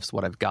Home stuff is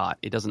what I've got.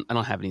 I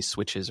don't have any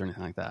switches or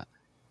anything like that.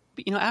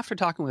 But after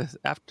talking with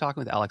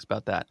Alex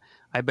about that,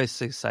 I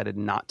basically decided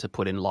not to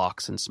put in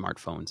locks and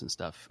smartphones and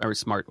stuff, or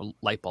smart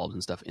light bulbs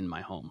and stuff in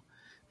my home,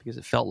 because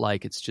it felt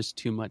like it's just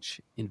too much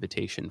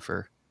invitation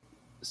for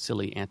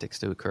silly antics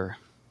to occur.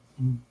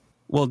 Mm.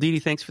 Well, Dee Dee,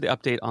 thanks for the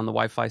update on the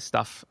Wi-Fi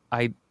stuff.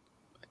 I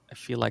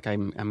feel like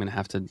I'm going to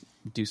have to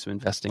do some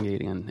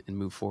investigating and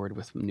move forward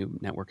with a new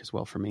network as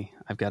well for me.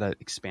 I've got to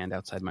expand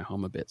outside my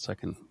home a bit so I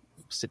can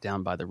sit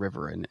down by the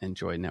river and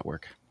enjoy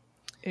network.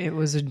 It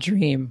was a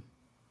dream.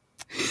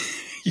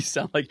 You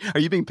sound like... Are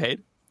you being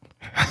paid?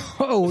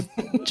 Oh,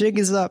 jig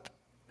is up.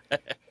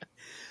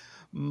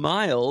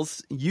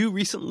 Miles, you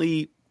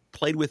recently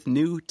played with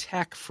new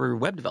tech for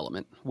web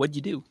development. What'd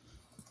you do?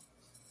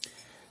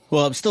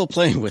 Well, I'm still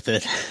playing with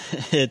it.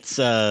 It's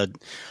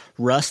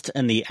Rust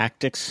and the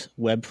Actix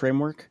web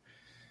framework.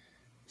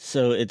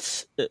 So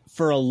it's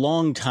for a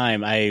long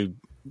time,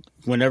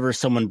 whenever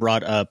someone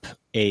brought up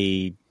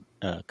a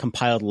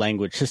compiled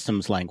language,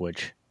 systems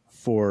language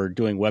for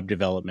doing web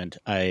development,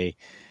 I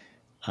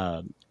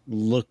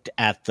looked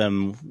at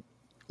them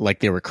like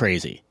they were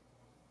crazy.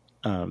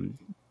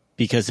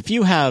 Because if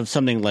you have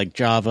something like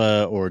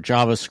Java or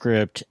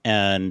JavaScript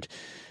and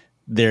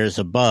there's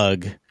a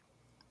bug,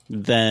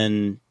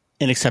 then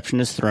an exception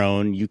is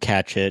thrown, you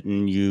catch it,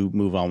 and you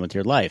move on with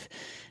your life.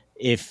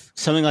 If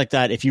something like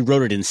that, if you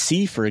wrote it in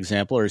C, for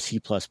example, or C++,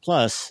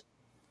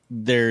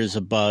 there's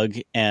a bug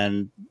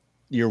and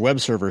your web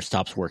server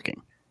stops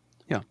working.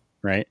 Yeah.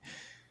 Right?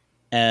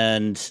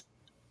 And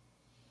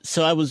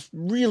so I was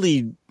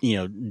really,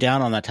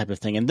 down on that type of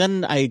thing. And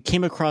then I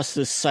came across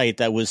this site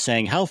that was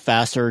saying how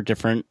fast are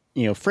different,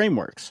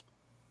 frameworks.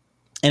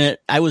 And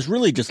I was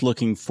really just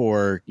looking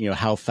for,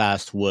 how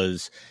fast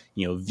was,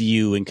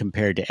 Vue and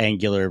compared to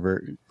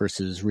Angular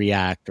versus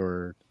React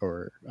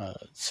or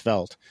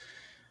Svelte.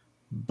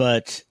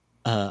 But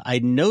I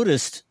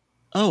noticed,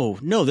 oh,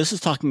 no, this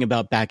is talking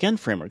about back-end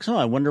frameworks. Oh,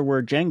 I wonder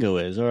where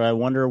Django is, or I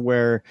wonder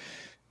where,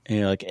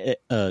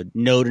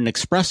 Node and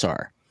Express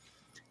are.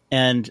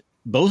 And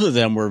both of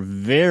them were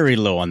very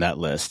low on that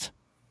list.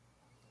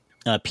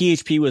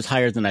 PHP was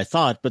higher than I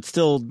thought, but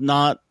still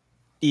not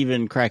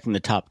even cracking the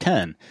top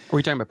 10. Were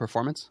you talking about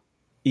performance?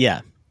 Yeah.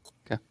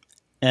 Okay.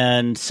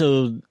 And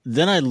so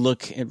then I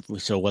look at,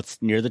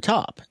 what's near the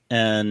top?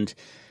 And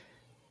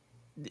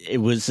it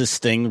was this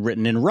thing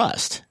written in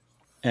Rust.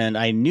 And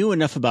I knew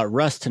enough about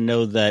Rust to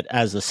know that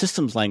as a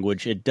systems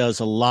language, it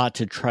does a lot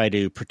to try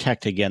to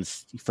protect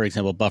against, for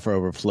example, buffer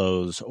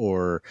overflows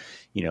or,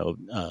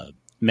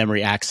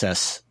 memory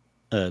access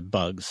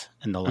bugs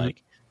and the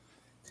like.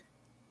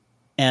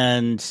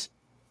 And,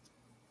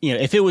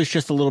 if it was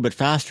just a little bit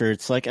faster,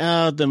 it's like,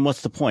 then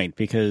what's the point?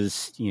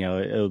 Because,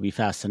 it would be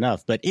fast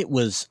enough. But it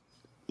was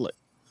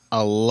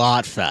a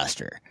lot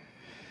faster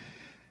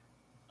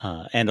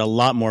and a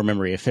lot more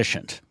memory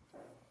efficient.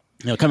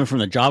 Coming from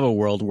the Java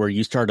world where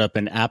you start up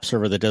an app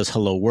server that does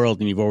hello world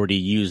and you've already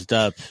used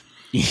up,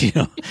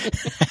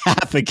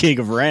 half a gig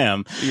of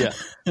RAM. Yeah.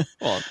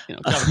 Well,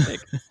 Java's big.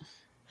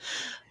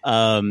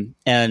 And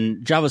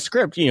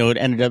JavaScript,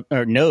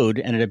 Node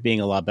ended up being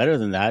a lot better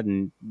than that.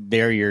 And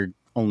there you're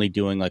only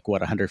doing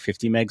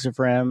 150 megs of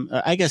RAM.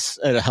 I guess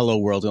a hello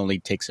world only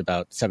takes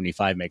about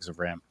 75 megs of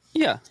RAM.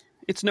 Yeah.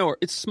 It's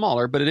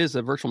smaller, but it is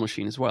a virtual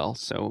machine as well.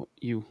 So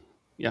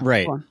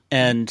right.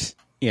 And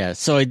yeah,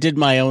 so I did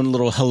my own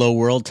little hello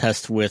world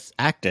test with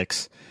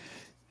Actix.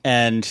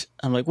 And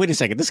I'm like, wait a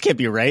second, this can't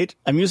be right.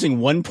 I'm using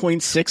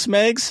 1.6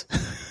 megs.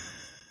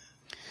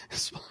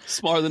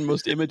 Smaller than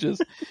most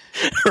images.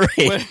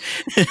 Right.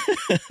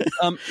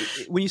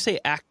 When you say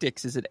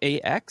Actix, is it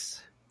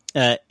AX?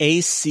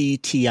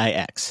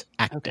 ACTIX.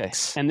 Actix. Okay.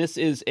 And this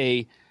is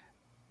a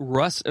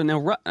Rust.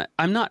 Now,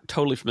 I'm not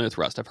totally familiar with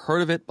Rust. I've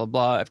heard of it, blah,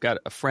 blah. I've got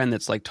a friend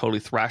that's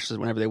totally thrashes it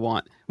whenever they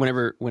want,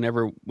 whenever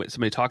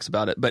somebody talks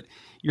about it. But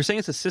you're saying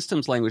it's a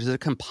systems language. Is it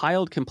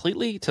compiled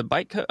completely to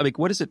bytecode?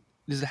 What is it?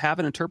 Does it have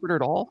an interpreter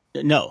at all?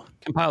 No.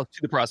 Compiled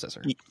to the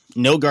processor.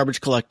 No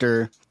garbage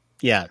collector.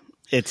 Yeah.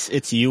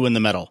 It's you in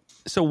the middle.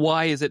 So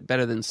why is it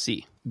better than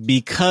C?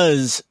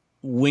 Because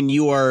when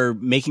you are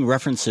making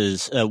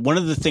references, one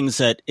of the things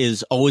that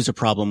is always a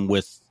problem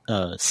with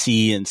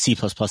C and C++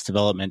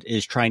 development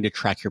is trying to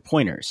track your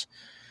pointers.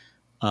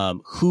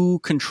 Who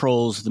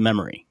controls the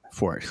memory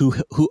for it?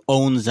 Who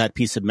owns that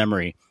piece of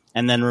memory?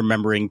 And then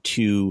remembering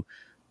to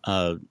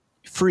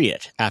free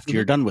it after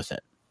you're done with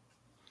it.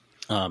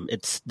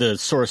 It's the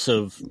source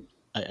of,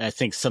 I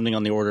think, something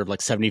on the order of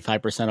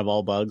 75% of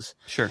all bugs.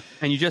 Sure.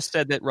 And you just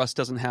said that Rust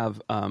doesn't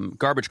have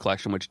garbage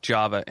collection, which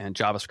Java and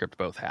JavaScript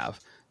both have.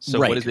 So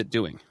What is it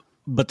doing?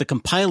 But the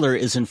compiler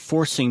is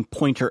enforcing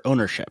pointer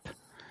ownership.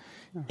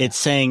 Okay. It's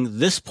saying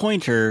this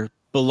pointer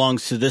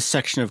belongs to this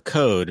section of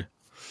code.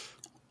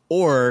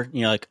 Or,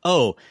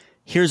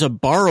 here's a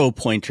borrow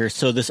pointer.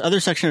 So this other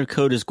section of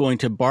code is going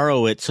to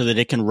borrow it so that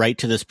it can write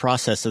to this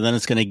process, and then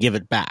it's going to give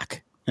it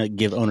back,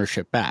 give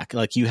ownership back.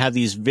 Like you have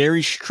these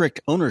very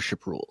strict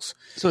ownership rules.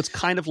 So it's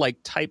kind of like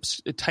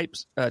types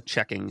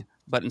checking,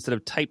 but instead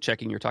of type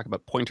checking, you're talking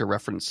about pointer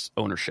reference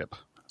ownership.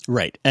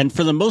 Right. And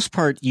for the most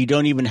part, you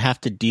don't even have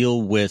to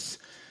deal with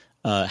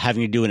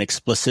having to do an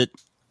explicit,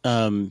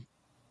 the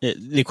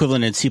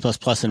equivalent in C++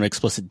 in an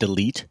explicit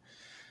delete.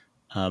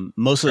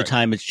 Most of the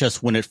time, it's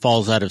just when it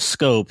falls out of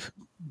scope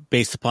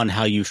based upon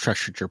how you've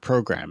structured your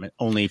program,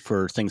 only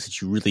for things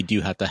that you really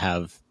do have to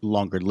have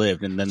longer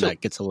lived, and then that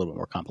gets a little bit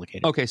more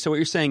complicated. Okay, so what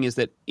you're saying is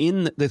that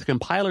in the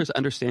compiler's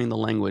understanding the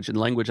language, and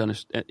language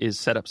is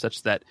set up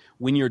such that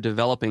when you're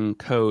developing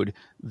code,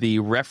 the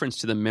reference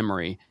to the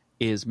memory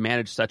is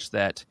managed such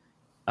that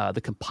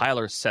the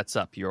compiler sets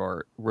up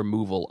your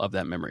removal of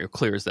that memory or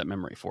clears that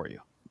memory for you.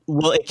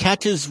 Well, it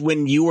catches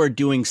when you are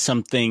doing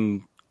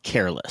something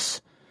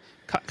careless.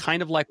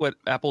 Kind of like what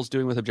Apple's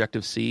doing with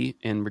Objective-C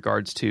in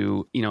regards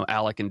to,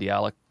 alloc and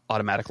dealloc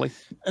automatically?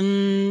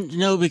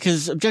 No,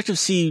 because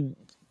Objective-C,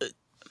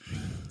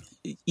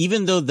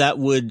 even though that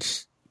would,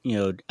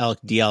 alloc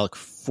dealloc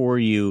for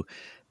you,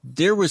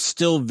 there was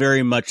still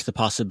very much the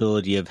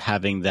possibility of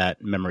having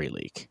that memory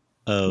leak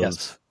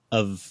of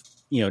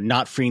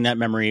not freeing that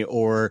memory,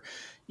 or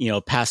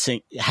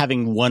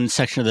having one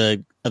section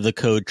of the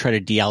code try to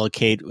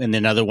deallocate and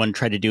another one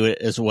try to do it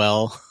as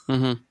well.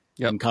 Mm-hmm.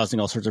 Yep. And causing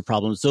all sorts of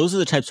problems. Those are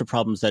the types of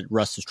problems that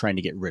Rust is trying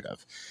to get rid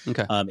of.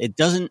 Okay.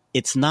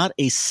 It's not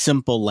a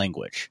simple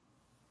language.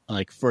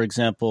 Like, for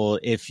example,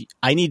 if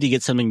I need to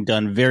get something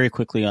done very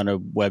quickly on a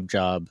web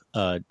job,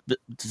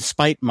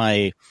 despite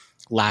my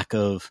lack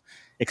of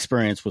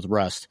experience with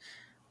Rust,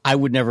 I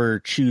would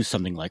never choose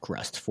something like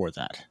Rust for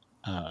that.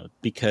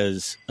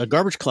 Because a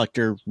garbage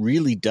collector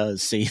really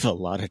does save a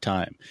lot of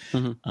time.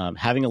 Mm-hmm.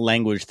 Having a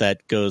language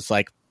that goes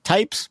like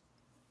types,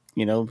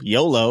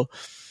 YOLO,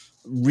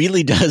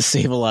 really does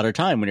save a lot of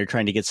time when you're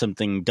trying to get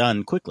something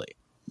done quickly.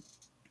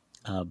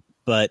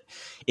 But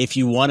if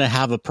you want to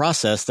have a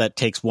process that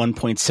takes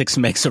 1.6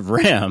 megs of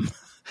RAM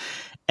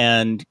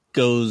and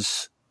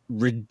goes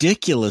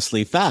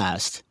ridiculously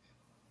fast,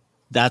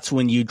 that's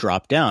when you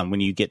drop down,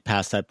 when you get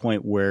past that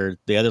point where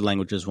the other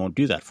languages won't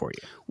do that for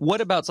you.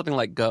 What about something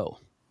like Go?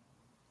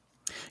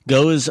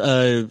 Go is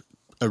a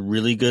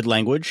really good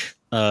language.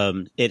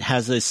 It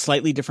has a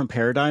slightly different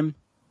paradigm.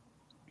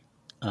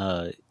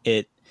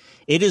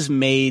 It is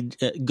made.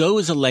 Go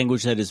is a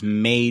language that is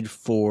made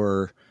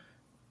for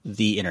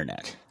the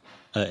internet.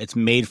 It's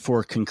made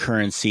for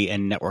concurrency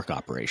and network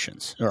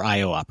operations, or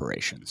I/O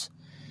operations.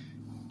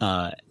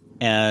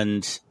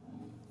 And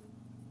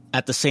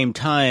at the same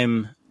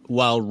time,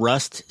 while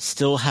Rust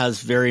still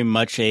has very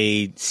much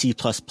a C++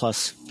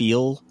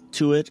 feel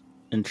to it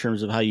in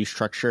terms of how you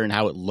structure and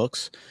how it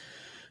looks,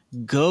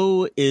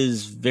 Go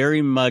is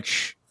very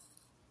much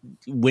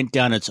went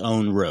down its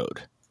own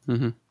road.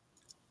 Mm-hmm.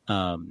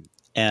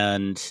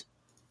 And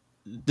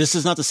this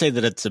is not to say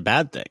that it's a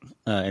bad thing.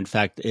 In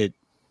fact,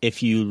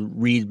 if you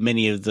read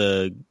many of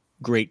the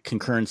great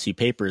concurrency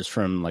papers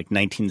from like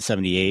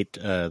 1978,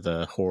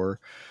 the Hoare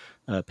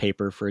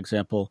paper, for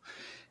example,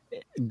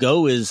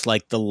 Go is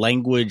like the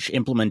language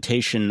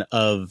implementation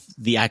of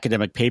the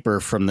academic paper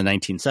from the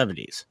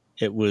 1970s.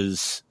 It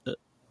was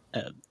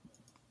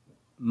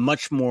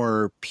much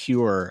more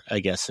pure, I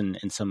guess,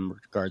 in some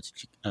regards,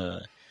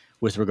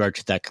 with regard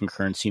to that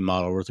concurrency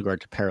model, with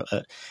regard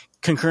to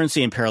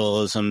concurrency and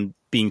parallelism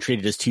being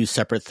treated as two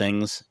separate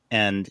things,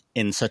 and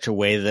in such a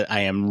way that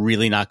I am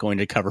really not going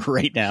to cover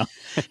right now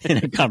in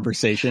a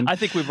conversation. I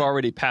think we've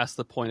already passed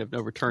the point of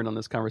no return on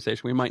this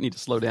conversation. We might need to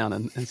slow down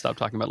and stop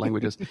talking about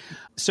languages.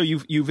 So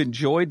you've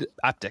enjoyed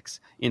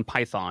optics in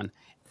Python.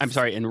 I'm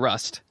sorry, in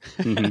Rust.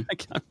 Mm-hmm.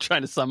 I'm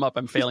trying to sum up.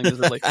 I'm failing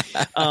miserably.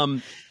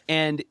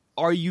 And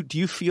do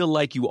you feel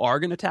like you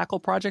are going to tackle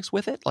projects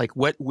with it? Like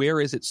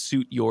where is it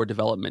suit your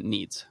development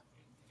needs?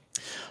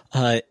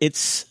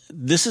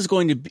 This is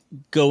going to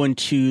go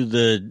into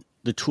the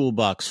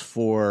toolbox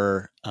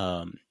for.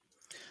 I'm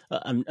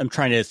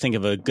trying to think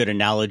of a good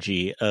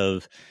analogy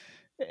of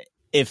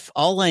if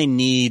all I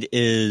need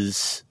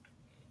is,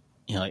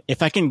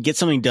 if I can get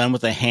something done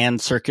with a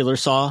hand circular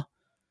saw,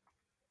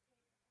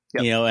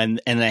 yep.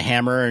 And a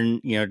hammer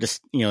and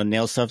just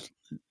nail stuff,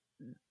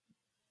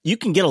 you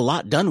can get a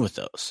lot done with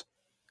those.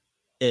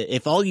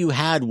 If all you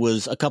had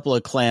was a couple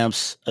of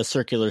clamps, a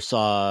circular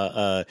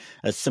saw,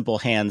 a simple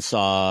hand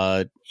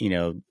saw,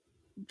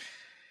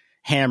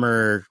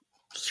 hammer,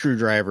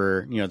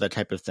 screwdriver, that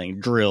type of thing,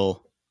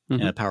 drill,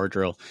 mm-hmm. Power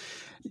drill,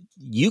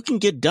 you can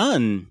get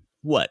done,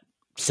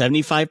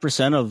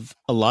 75% of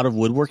a lot of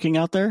woodworking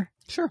out there?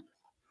 Sure.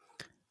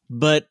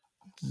 But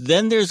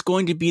then there's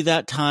going to be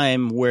that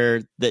time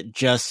where that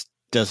just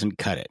doesn't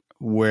cut it,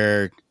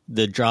 where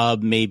the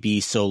job may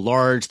be so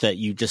large that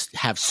you just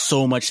have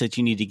so much that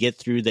you need to get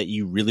through that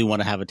you really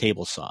want to have a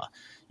table saw.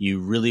 You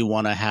really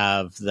want to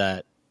have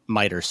that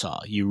miter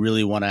saw. You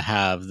really want to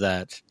have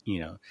that,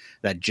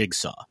 that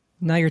jigsaw.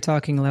 Now you're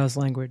talking Lau's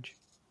language.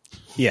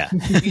 Yeah.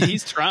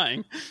 He's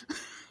trying.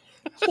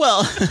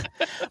 Well,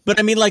 but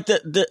I mean, like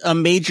a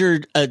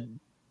major,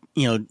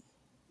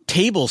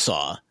 table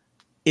saw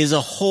is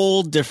a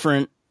whole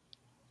different,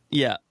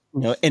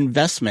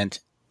 investment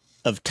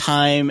of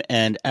time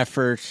and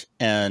effort.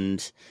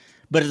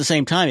 But at the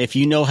same time, if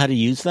you know how to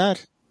use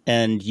that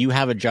and you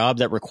have a job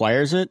that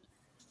requires it,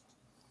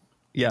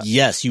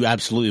 yes, you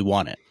absolutely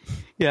want it.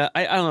 Yeah,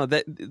 I don't know.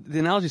 That the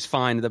analogy's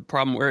fine. The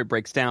problem where it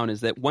breaks down is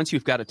that once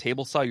you've got a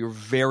table saw, you're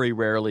very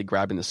rarely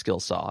grabbing the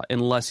skill saw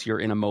unless you're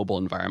in a mobile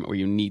environment where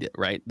you need it,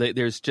 right?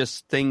 There's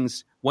just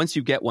things, once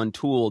you get one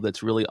tool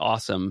that's really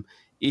awesome,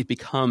 it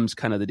becomes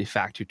kind of the de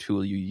facto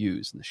tool you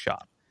use in the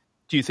shop.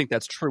 Do you think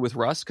that's true with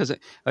Rust? Because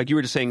like you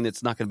were just saying,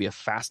 it's not going to be a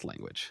fast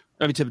language.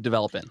 I mean, to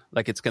develop in.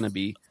 Like it's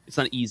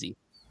not easy.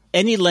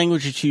 Any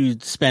language that you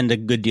spend a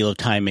good deal of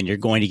time in, you're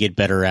going to get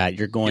better at,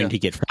 you're going to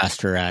get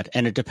faster at.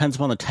 And it depends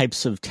upon the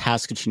types of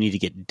tasks that you need to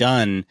get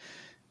done.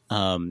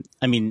 I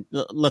mean,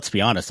 let's be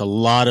honest, a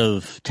lot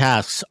of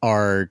tasks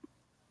are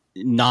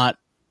not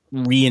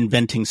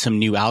reinventing some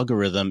new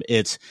algorithm.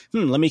 It's,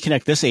 let me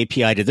connect this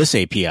API to this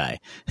API.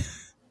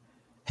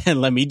 And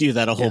let me do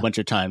that a whole bunch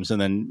of times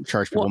and then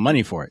charge people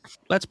money for it.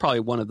 That's probably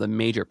one of the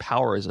major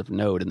powers of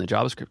Node in the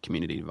JavaScript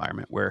community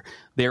environment, where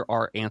there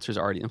are answers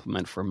already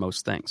implemented for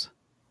most things.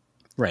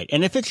 Right.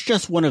 And if it's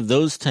just one of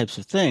those types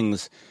of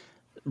things,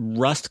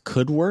 Rust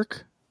could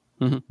work.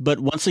 Mm-hmm. But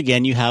once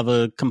again, you have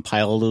a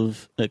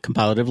compilative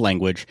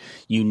language.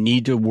 You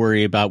need to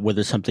worry about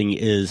whether something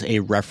is a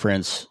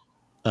reference,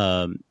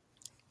 something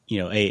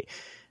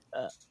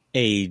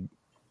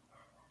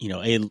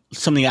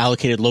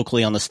allocated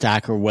locally on the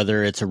stack, or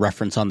whether it's a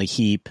reference on the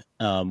heap,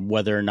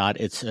 whether or not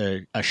it's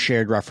a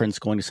shared reference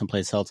going to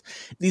someplace else.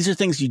 These are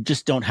things you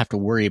just don't have to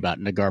worry about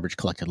in a garbage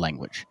collected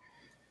language.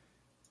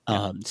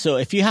 So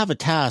if you have a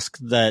task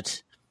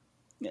that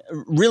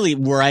really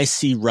where I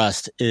see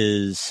Rust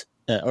is,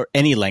 or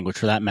any language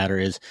for that matter,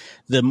 is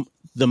the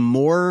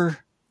more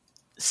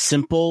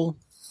simple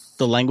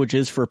the language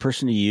is for a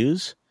person to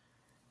use,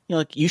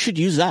 you should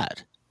use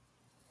that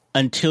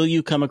until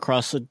you come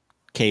across a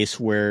case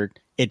where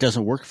it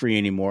doesn't work for you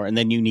anymore. And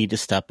then you need to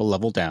step a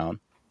level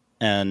down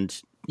and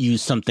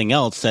use something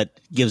else that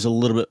gives a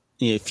little bit,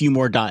 a few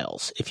more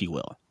dials, if you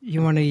will.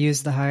 You want to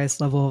use the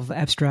highest level of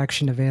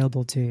abstraction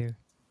available to you.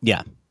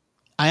 Yeah.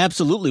 I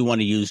absolutely want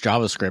to use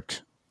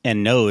JavaScript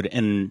and Node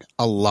in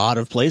a lot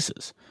of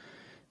places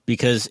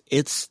because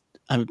it's,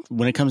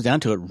 when it comes down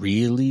to it,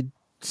 really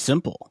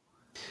simple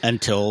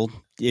until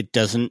it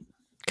doesn't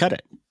cut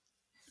it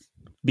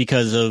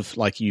because of,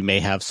 like, you may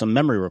have some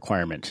memory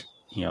requirement.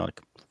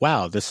 Like,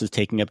 wow, this is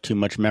taking up too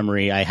much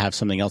memory. I have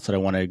something else that I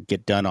want to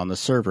get done on the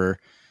server.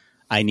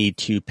 I need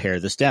to pare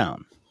this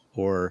down.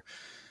 Or,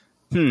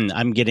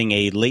 I'm getting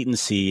a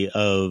latency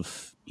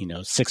of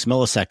 6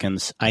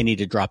 milliseconds, I need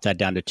to drop that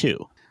down to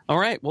 2. All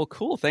right. Well,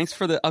 cool. Thanks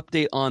for the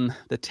update on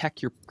the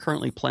tech you're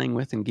currently playing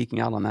with and geeking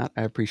out on that.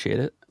 I appreciate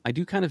it. I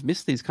do kind of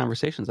miss these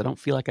conversations. I don't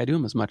feel like I do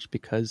them as much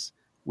because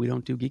we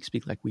don't do Geek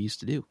Speak like we used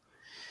to do.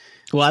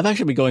 Well, I've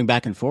actually been going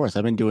back and forth.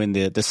 I've been doing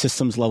the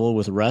systems level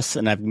with Rust,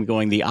 and I've been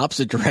going the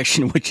opposite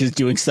direction, which is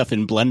doing stuff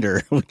in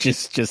Blender, which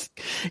is just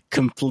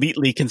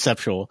completely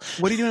conceptual.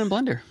 What are you doing in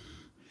Blender?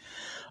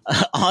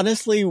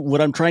 Honestly,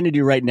 what I'm trying to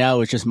do right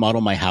now is just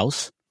model my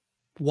house.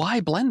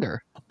 Why Blender?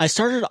 I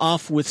started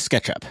off with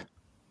SketchUp.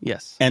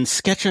 Yes. And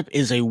SketchUp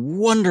is a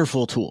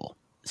wonderful tool.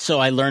 So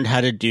I learned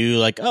how to do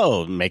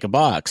make a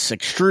box,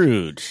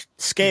 extrude,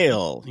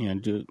 scale,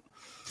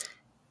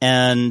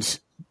 and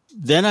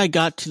then I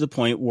got to the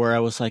point where I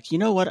was like, you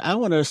know what? I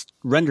want to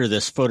render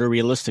this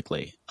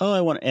photorealistically.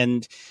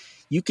 And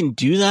you can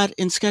do that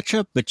in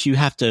SketchUp, but you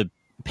have to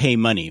pay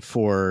money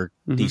for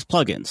these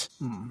plugins.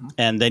 Mm-hmm.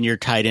 And then you're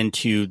tied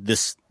into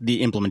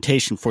the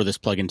implementation for this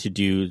plugin to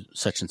do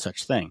such and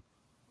such thing.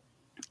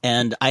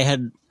 And I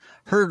had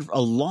heard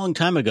a long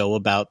time ago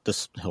about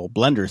this whole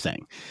Blender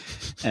thing.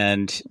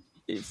 And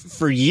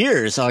for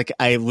years, I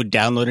would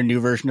download a new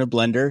version of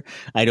Blender.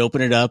 I'd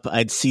open it up.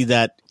 I'd see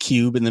that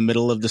cube in the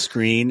middle of the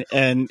screen,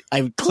 and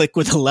I would click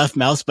with the left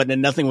mouse button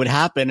and nothing would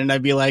happen. And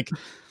I'd be like,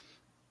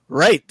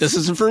 right, this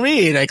isn't for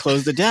me. And I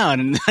closed it down,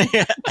 and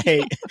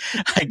I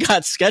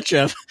got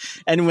SketchUp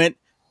and went,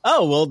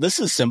 oh, well, this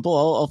is simple.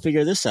 I'll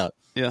figure this out.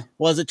 Yeah.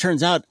 Well, as it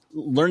turns out,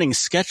 learning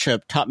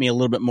SketchUp taught me a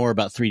little bit more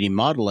about 3D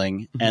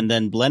modeling. Mm-hmm. And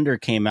then Blender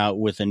came out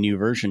with a new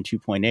version,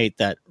 2.8,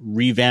 that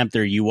revamped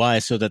their UI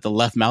so that the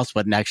left mouse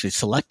button actually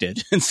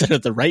selected instead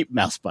of the right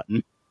mouse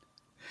button.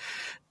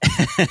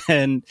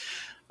 And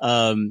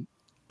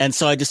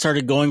so I just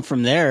started going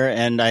from there,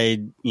 and I,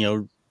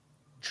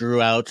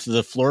 drew out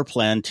the floor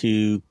plan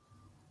to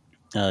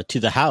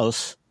the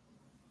house,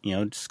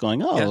 just going,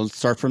 let's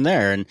start from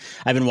there. And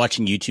I've been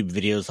watching YouTube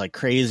videos like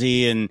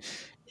crazy, and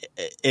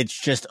it's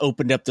just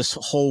opened up this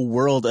whole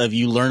world of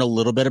you learn a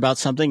little bit about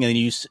something and then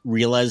you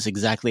realize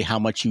exactly how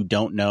much you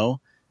don't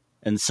know.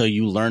 And so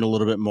you learn a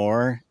little bit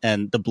more.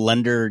 And the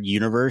Blender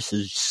universe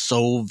is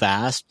so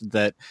vast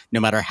that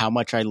no matter how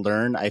much I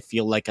learn, I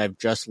feel like I've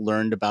just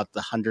learned about the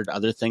 100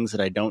 other things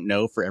that I don't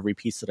know for every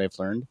piece that I've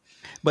learned.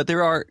 But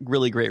there are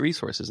really great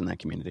resources in that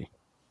community.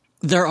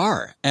 There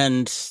are.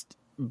 And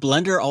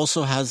Blender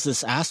also has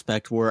this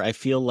aspect where I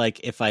feel like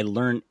if I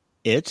learn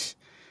it,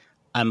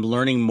 I'm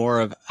learning more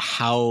of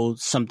how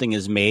something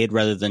is made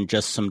rather than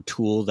just some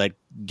tool that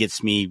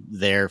gets me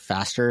there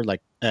faster.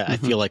 Like I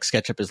feel like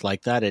SketchUp is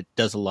like that. It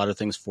does a lot of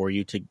things for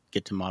you to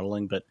get to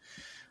modeling, but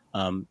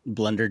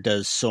Blender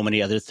does so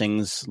many other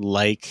things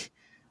like,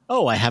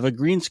 oh, I have a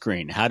green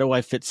screen. How do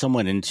I fit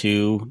someone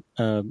into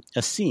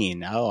a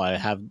scene? Oh,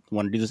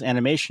 want to do this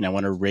animation. I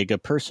want to rig a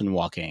person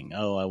walking.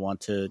 Oh, I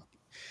want to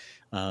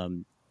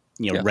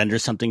render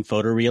something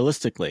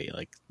photorealistically.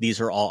 Like these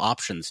are all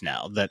options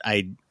now that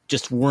I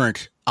just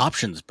weren't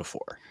options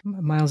before.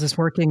 Miles is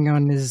working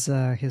on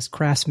his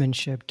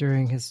craftsmanship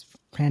during his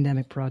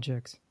pandemic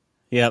projects.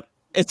 Yep.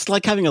 It's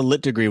like having a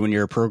lit degree when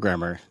you're a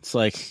programmer. It's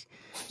like,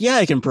 yeah,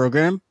 I can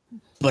program,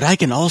 but I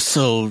can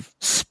also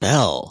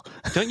spell.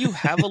 Don't you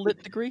have a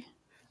lit degree?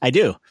 I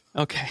do.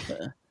 Okay.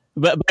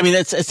 But I mean,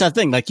 it's that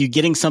thing. Like you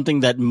getting something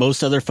that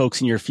most other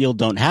folks in your field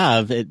don't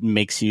have. It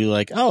makes you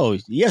like, oh,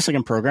 yes, I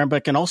can program, but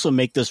I can also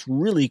make this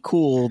really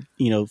cool,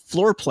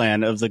 floor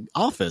plan of the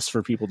office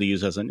for people to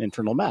use as an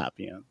internal map.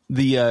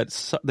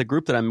 The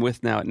group that I'm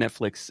with now at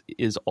Netflix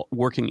is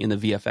working in the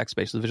VFX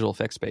space, the visual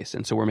effects space,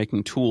 and so we're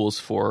making tools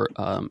for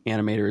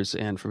animators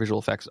and for visual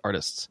effects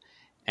artists.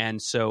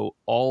 And so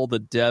all the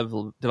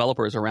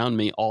developers around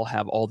me all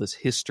have all this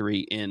history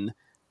in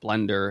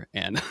Blender,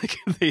 and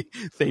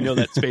they know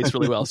that space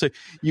really well. So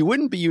you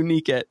wouldn't be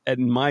unique at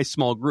my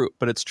small group,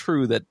 but it's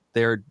true that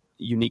they're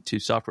unique to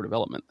software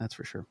development. That's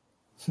for sure.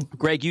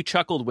 Greg, you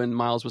chuckled when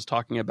Miles was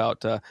talking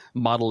about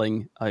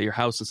modeling your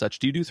house and such.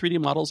 Do you do 3D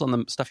models on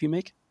the stuff you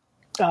make?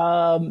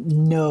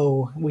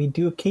 No, we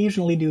do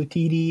occasionally do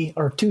 2D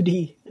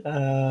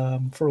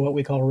for what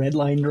we call red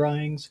line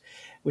drawings,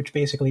 which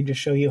basically just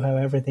show you how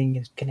everything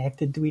is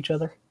connected to each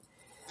other.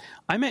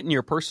 I meant in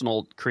your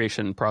personal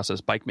creation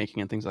process, bike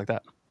making and things like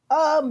that.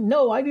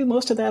 No, I do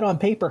most of that on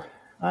paper.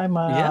 I'm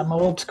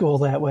old school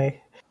that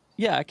way.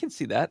 Yeah, I can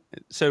see that.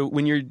 So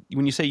when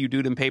you say you do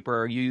it in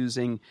paper, are you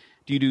using?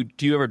 Do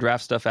you ever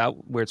draft stuff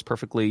out where it's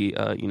perfectly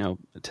to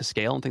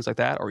scale and things like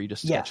that, or are you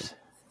just sketching?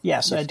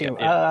 Yes, I do.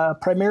 Yeah.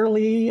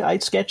 Primarily, I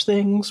sketch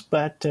things,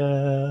 but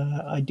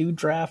I do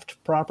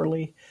draft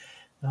properly.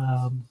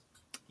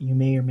 You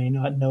may or may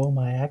not know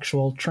my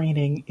actual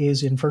training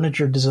is in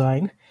furniture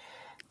design.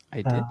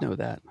 I did know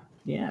that.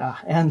 Yeah,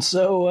 and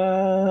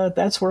so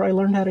that's where I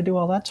learned how to do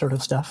all that sort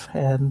of stuff.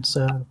 And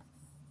so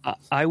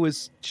I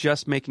was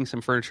just making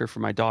some furniture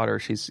for my daughter.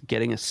 She's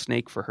getting a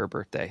snake for her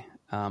birthday,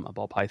 a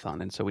ball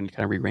python, and so we need to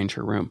kind of rearrange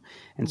her room.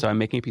 And so I'm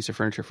making a piece of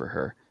furniture for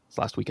her. This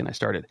last weekend I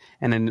started,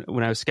 and then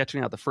when I was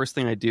sketching out, the first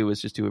thing I do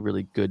is just do a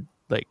really good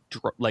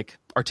like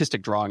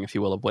artistic drawing, if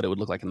you will, of what it would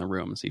look like in the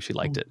room and see if she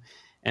liked it.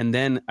 And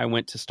then I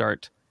went to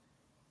start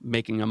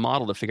making a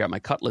model to figure out my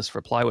cut list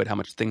for plywood, how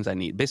much things I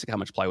need, basically how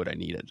much plywood I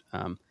needed,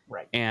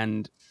 right,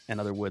 and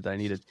other wood that I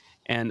needed.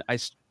 And I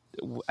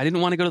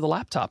didn't want to go to the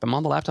laptop. I'm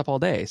on the laptop all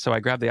day, so I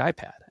grabbed the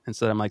iPad, and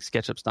so I'm like,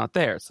 SketchUp's not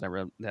there. So I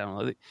wrote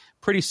down.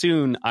 Pretty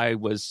soon, I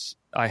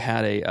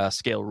had a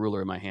scale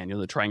ruler in my hand,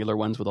 the triangular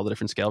ones with all the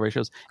different scale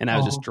ratios, and I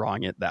was just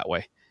drawing it that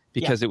way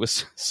because it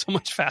was so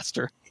much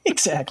faster.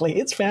 Exactly,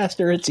 it's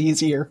faster, it's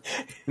easier,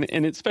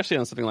 and especially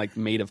on something like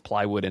made of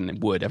plywood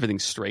and wood,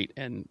 everything's straight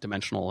and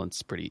dimensional, and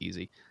it's pretty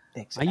easy.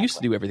 Exactly. I used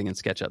to do everything in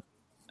SketchUp,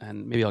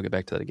 and maybe I'll get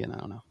back to that again. I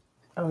don't know.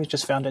 I always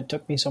just found it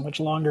took me so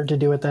much longer to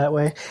do it that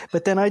way.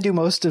 But then I do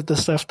most of the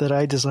stuff that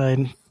I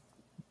design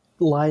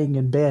lying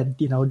in bed,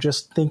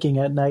 just thinking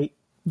at night,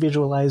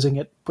 visualizing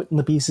it, putting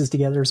the pieces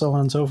together, so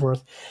on and so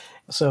forth.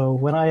 So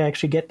when I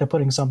actually get to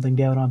putting something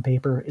down on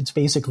paper, it's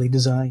basically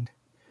designed.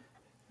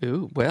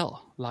 Ooh,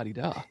 well,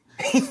 la-di-da.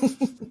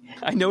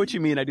 I know what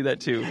you mean. I do that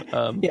too.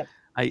 Yeah.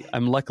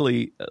 I'm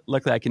luckily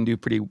I can do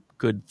pretty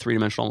good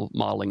 3-dimensional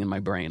modeling in my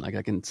brain. Like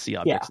I can see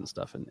objects and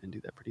stuff and do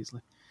that pretty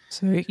easily.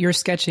 So you're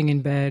sketching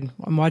in bed.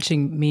 I'm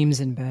watching memes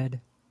in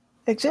bed.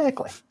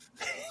 Exactly.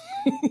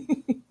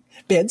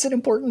 Bed's an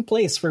important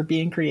place for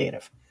being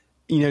creative.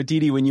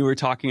 Didi, when you were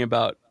talking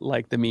about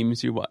like the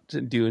memes you want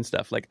to do and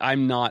stuff, like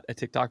I'm not a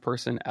TikTok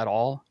person at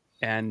all.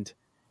 And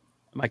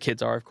my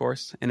kids are, of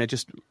course. And it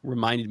just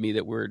reminded me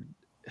that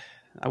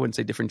I wouldn't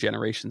say different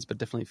generations, but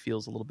definitely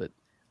feels a little bit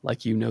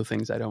like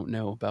things I don't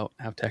know about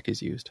how tech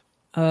is used.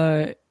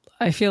 I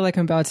feel like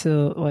I'm about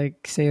to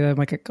say that I'm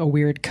like a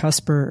weird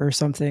cusper or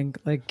something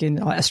like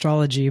in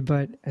astrology,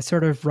 but I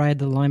sort of ride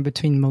the line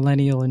between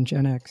millennial and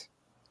Gen X.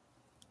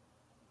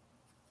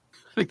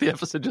 I think the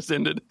episode just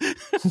ended.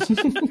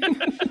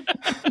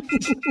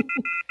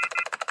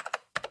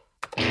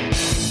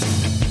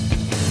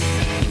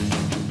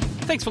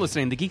 Thanks for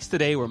listening to Geeks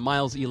Today. We're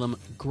Miles Elam,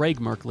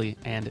 Greg Merkley,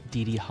 and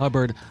Didi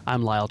Hubbard.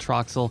 I'm Lyle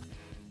Troxel.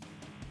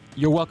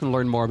 You're welcome to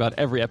learn more about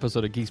every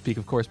episode of Geekspeak,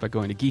 of course, by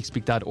going to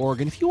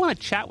geekspeak.org. And if you want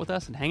to chat with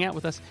us and hang out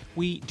with us,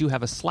 we do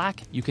have a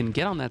Slack. You can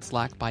get on that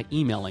Slack by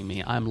emailing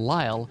me. I'm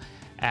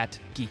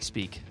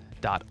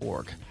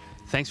Lyle@geekspeak.org.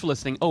 Thanks for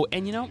listening. Oh,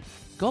 and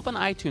go up on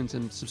iTunes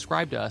and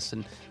subscribe to us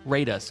and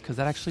rate us, because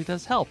that actually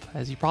does help,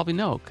 as you probably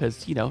know,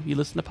 because, you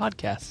listen to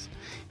podcasts.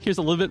 Here's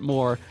a little bit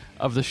more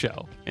of the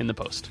show in the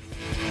post.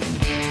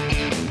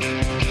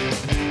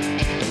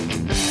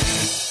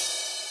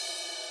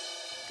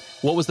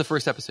 What was the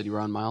first episode you were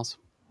on, Miles?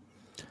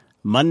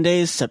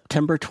 Monday,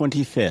 September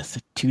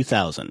 25th,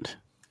 2000.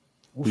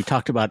 We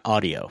talked about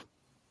audio,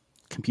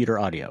 computer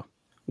audio.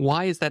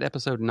 Why is that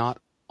episode not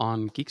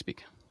on GeekSpeak?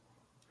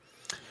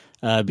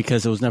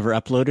 Because it was never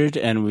uploaded,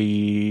 and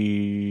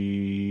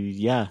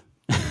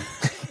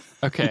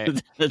Okay.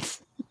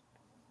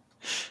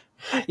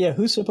 Yeah,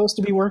 who's supposed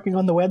to be working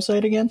on the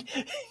website again?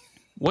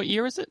 What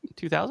year is it?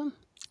 2000?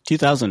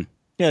 2000.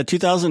 Yeah,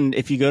 2000.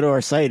 If you go to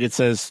our site, it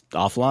says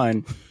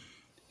offline.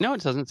 No,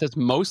 it doesn't. It says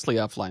mostly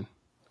offline.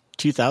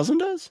 2000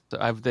 does? So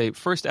I have the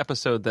first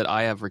episode that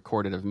I have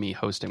recorded of me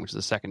hosting, which is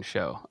the second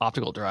show,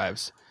 Optical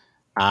Drives.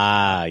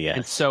 Ah, yes.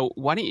 And so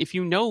why don't you, if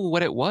you know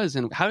what it was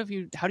and how do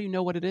you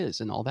know what it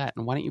is and all that,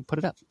 and why don't you put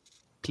it up,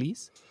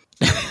 please?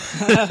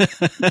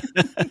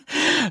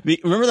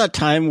 Remember that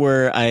time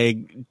where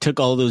I took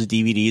all those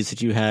DVDs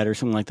that you had or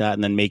something like that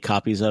and then made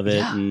copies of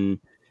it and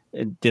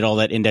did all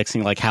that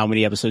indexing, like how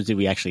many episodes did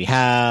we actually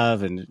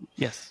have? And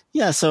Yes.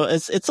 Yeah, so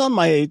it's on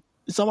my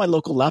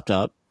local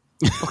laptop.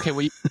 Okay,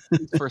 well, you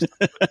first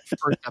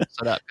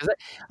episode up. 'Cause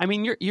I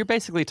mean, you're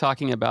basically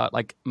talking about,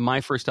 like,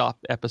 my first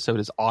episode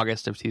is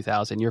August of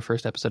 2000. Your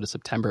first episode is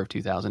September of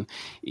 2000.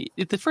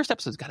 The first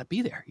episode's got to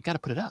be there. You got to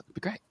put it up. It'd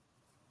be great.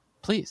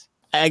 Please.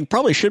 I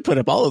probably should put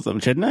up all of them,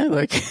 shouldn't I?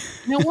 Like,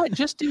 You know what?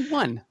 Just do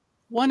one.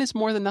 One is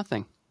more than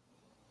nothing.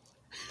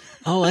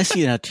 oh, I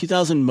see now.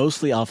 2000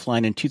 mostly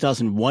offline, and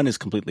 2001 is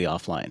completely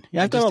offline.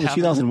 Yeah, I've done all the Just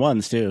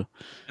 2001s too.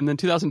 And then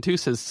 2002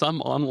 says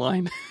some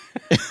online.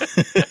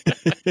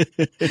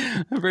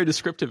 I'm very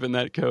descriptive in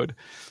that code.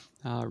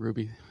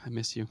 Ruby, I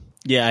miss you.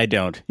 Yeah, I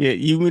don't. Yeah,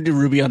 you moved to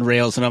Ruby on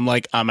Rails, and I'm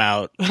like, I'm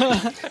out.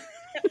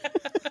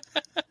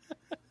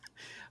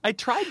 I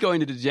tried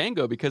going to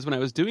Django because when I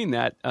was doing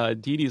that,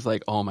 Dee Dee's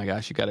like, oh my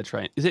gosh, you got to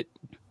try it. Is it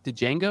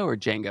Django or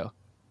Django?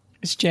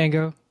 It's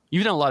Django.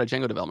 You've done a lot of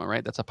Django development,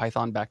 right? That's a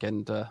Python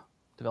backend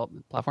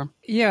development platform.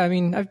 Yeah, I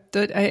mean, I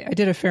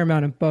did a fair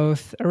amount of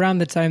both. Around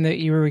the time that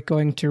you were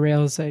going to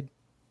Rails, I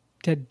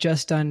had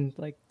just done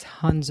like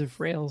tons of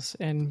Rails,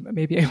 and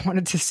maybe I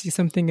wanted to see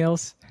something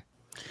else.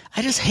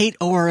 I just hate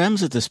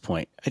ORMs at this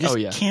point. I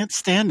just can't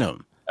stand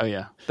them. Oh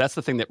yeah, that's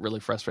the thing that really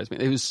frustrates me.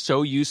 It was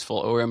so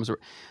useful. ORMs were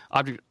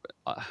object.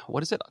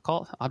 What is it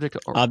called?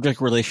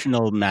 Object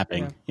relational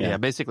mapping. Yeah.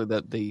 Basically,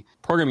 the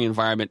programming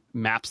environment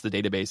maps the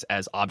database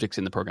as objects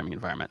in the programming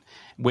environment,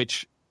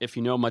 which, if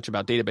you know much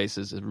about databases,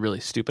 is a really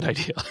stupid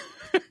idea.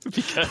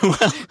 Because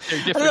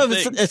I don't know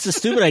if it's a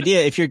stupid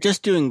idea. If you're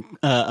just doing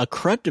a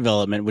CRUD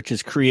development, which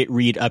is create,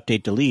 read,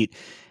 update, delete,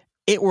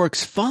 it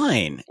works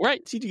fine.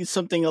 Right. So you do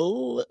something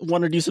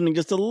want to do something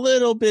just a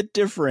little bit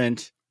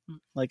different,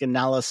 like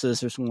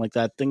analysis or something like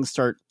that, things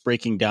start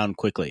breaking down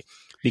quickly,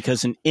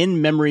 because an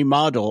in-memory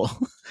model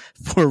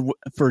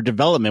for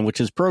development,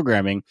 which is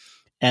programming,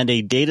 and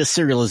a data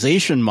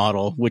serialization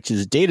model, which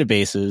is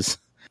databases,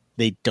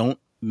 they don't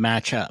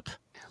match up.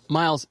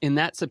 Miles, in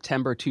that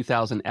September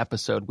 2000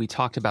 episode, we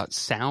talked about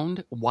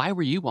sound. Why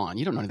were you on?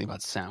 You don't know anything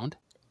about sound.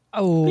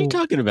 Oh, What are you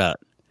talking about?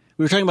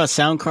 We were talking about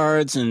sound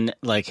cards and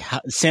like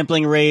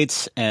sampling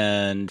rates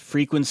and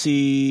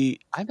frequency.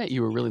 I bet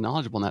you were really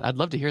knowledgeable in that. I'd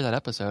love to hear that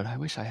episode. I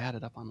wish I had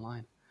it up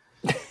online.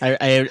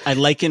 I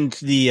likened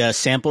the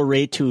sample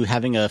rate to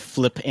having a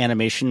flip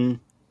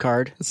animation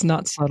card. it's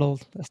not subtle.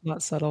 That's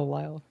not subtle,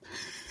 Lyle.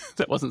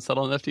 That wasn't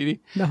subtle enough, Dee Dee.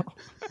 No.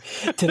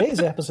 Today's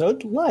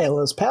episode, Lyle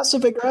is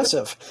passive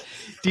aggressive.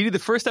 Dee Dee, the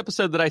first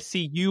episode that I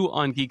see you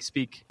on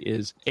GeekSpeak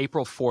is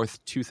April 4th,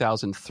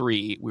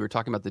 2003. We were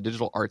talking about the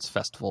Digital Arts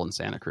Festival in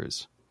Santa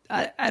Cruz.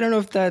 I don't know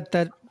if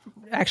that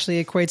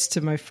actually equates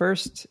to my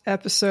first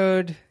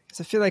episode, because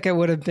I feel like I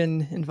would have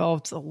been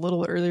involved a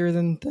little earlier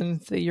than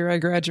the year I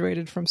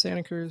graduated from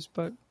Santa Cruz,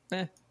 but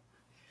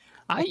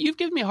You've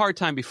given me a hard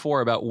time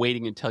before about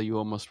waiting until you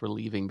almost were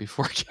leaving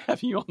before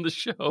having you on the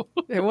show.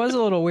 it was a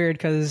little weird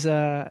because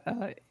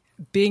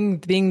being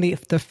the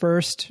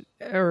first,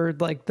 or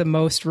like the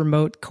most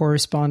remote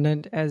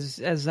correspondent,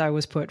 as I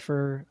was put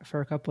for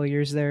a couple of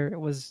years there, it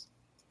was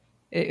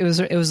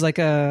like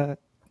a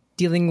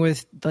dealing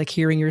with like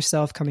hearing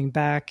yourself coming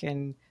back,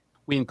 and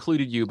We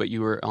included you, but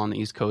you were on the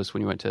East Coast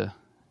when you went to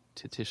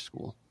Tisch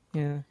school.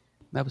 yeah.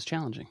 That was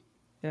challenging.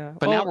 Yeah.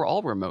 But now we're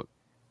all remote.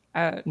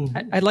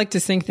 I'd like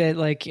to think that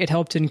like it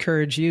helped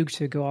encourage you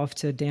to go off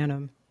to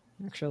Danum,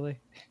 actually.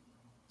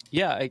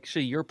 Yeah,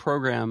 actually, your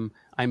program,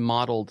 I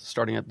modeled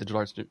starting up the Digital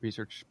Arts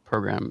Research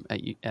program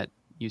at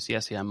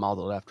UCSC. I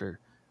modeled after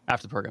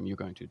the program you were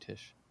going to,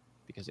 Tisch,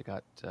 because it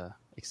got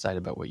excited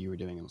about what you were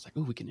doing and was like,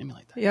 "Oh, we can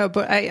emulate that." Yeah,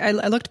 but I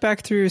looked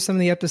back through some of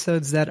the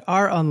episodes that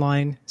are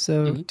online,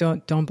 so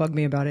don't bug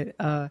me about it.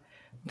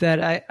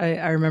 That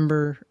I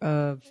remember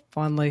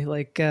fondly.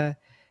 Like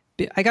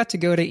I got to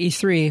go to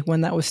E3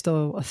 when that was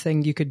still a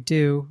thing you could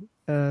do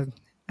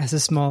as a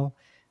small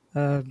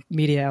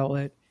media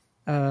outlet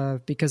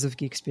because of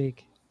GeekSpeak.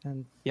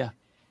 And Yeah,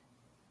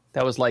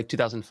 that was like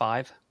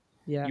 2005.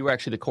 yeah, You were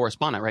actually the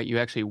correspondent, right? You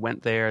actually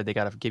went there. They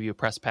got to give you a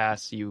press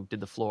pass. You did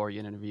the floor. You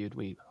interviewed.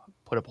 We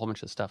put up a whole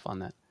bunch of stuff on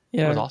that.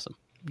 yeah, It was awesome.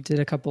 did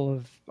a couple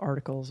of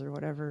articles or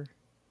whatever.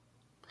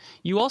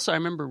 You also, I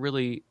remember,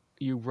 really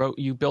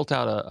you built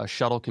out a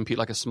shuttle computer,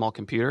 like a small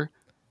computer.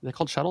 Are they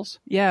called shuttles?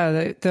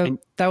 Yeah,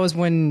 that was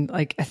when,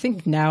 like, I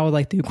think now,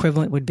 like, the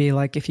equivalent would be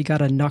like if you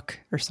got a Nuck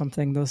or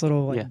something, those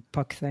little like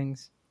puck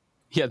things.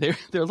 Yeah, they're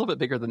a little bit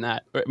bigger than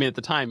that. I mean, at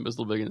the time it was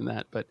a little bigger than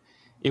that, but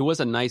it was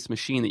a nice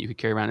machine that you could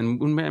carry around.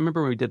 And I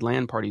remember when we did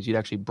LAN parties, you'd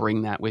actually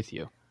bring that with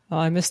you. Oh,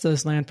 I miss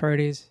those LAN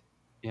parties.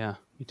 Yeah,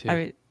 me too.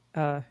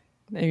 I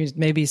mean,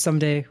 maybe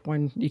someday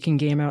when you can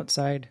game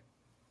outside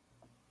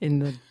in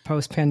the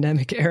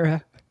post-pandemic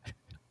era.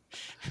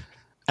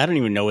 I don't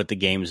even know what the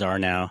games are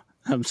now.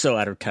 I'm so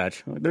out of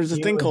touch. There's a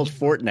thing called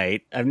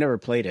Fortnite. I've never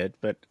played it,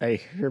 but I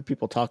hear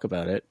people talk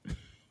about it.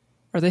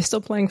 Are they still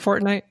playing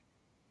Fortnite?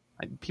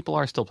 People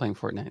are still playing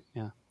Fortnite,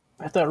 yeah.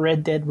 I thought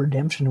Red Dead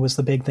Redemption was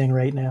the big thing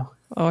right now.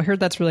 Oh, I heard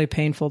that's really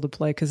painful to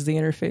play because the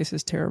interface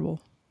is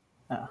terrible.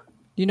 Oh.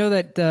 You know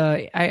that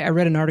I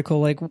read an article,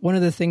 like, one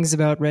of the things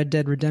about Red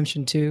Dead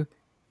Redemption 2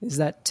 is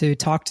that to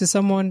talk to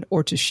someone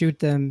or to shoot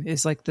them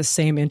is like the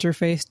same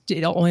interface.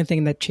 The only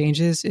thing that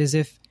changes is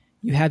if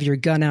you have your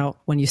gun out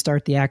when you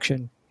start the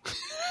action.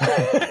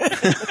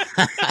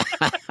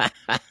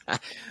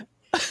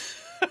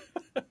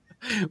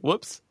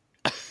 Whoops.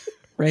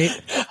 Right?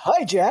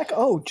 Hi, Jack.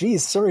 Oh,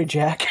 geez. Sorry,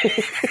 Jack.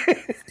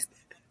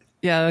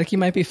 Yeah, like you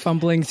might be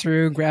fumbling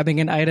through,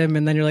 grabbing an item,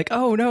 and then you're like,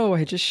 oh, no,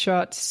 I just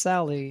shot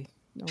Sally.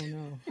 Oh,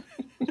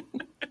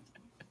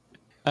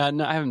 no.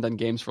 No, I haven't done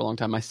games for a long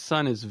time. My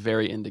son is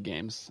very into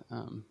games.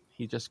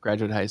 He just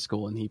graduated high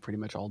school, and he pretty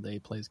much all day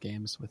plays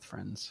games with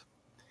friends.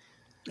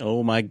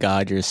 Oh my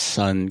God, your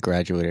son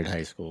graduated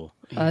high school.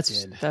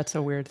 That's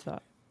a weird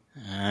thought.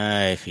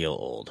 I feel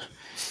old.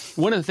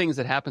 One of the things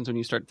that happens when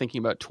you start thinking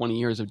about 20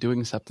 years of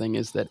doing something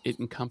is that it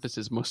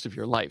encompasses most of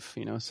your life,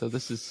 you know? So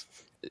this is,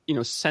 you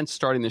know, since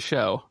starting the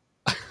show,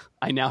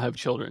 I now have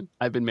children.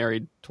 I've been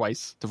married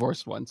twice,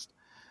 divorced once,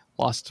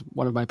 lost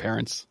one of my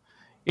parents.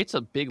 It's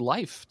a big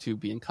life to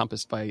be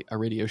encompassed by a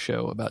radio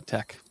show about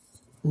tech.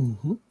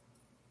 Mm-hmm.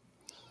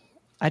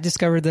 I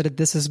discovered that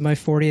this is my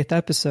 40th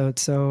episode,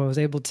 so I was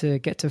able to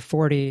get to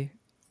 40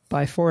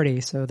 by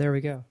 40, so there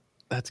we go.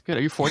 That's good.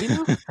 Are you 40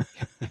 now?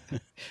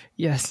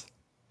 Yes.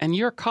 And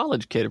you're a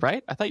college kid,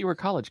 right? I thought you were a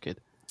college kid.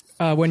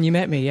 When you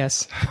met me,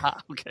 yes.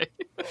 Okay.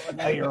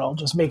 Now you're all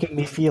just making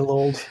me feel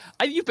old.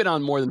 You've been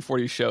on more than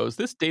 40 shows.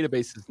 This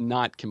database is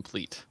not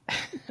complete.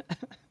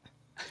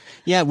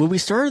 Yeah, when we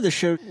started the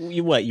show,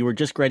 you were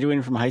just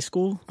graduating from high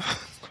school?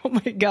 Oh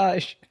my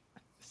gosh.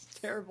 It's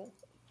terrible.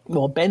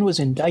 Well, Ben was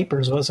in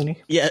diapers, wasn't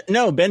he? Yeah,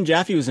 no, Ben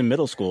Jaffe was in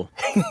middle school.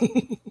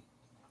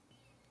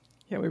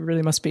 Yeah, we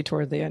really must be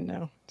toward the end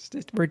now.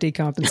 We're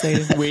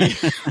decompensating.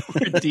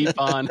 We're deep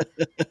on.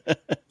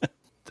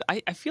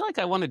 I feel like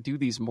I want to do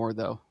these more,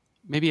 though.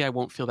 Maybe I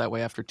won't feel that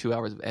way after 2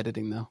 hours of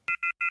editing, though.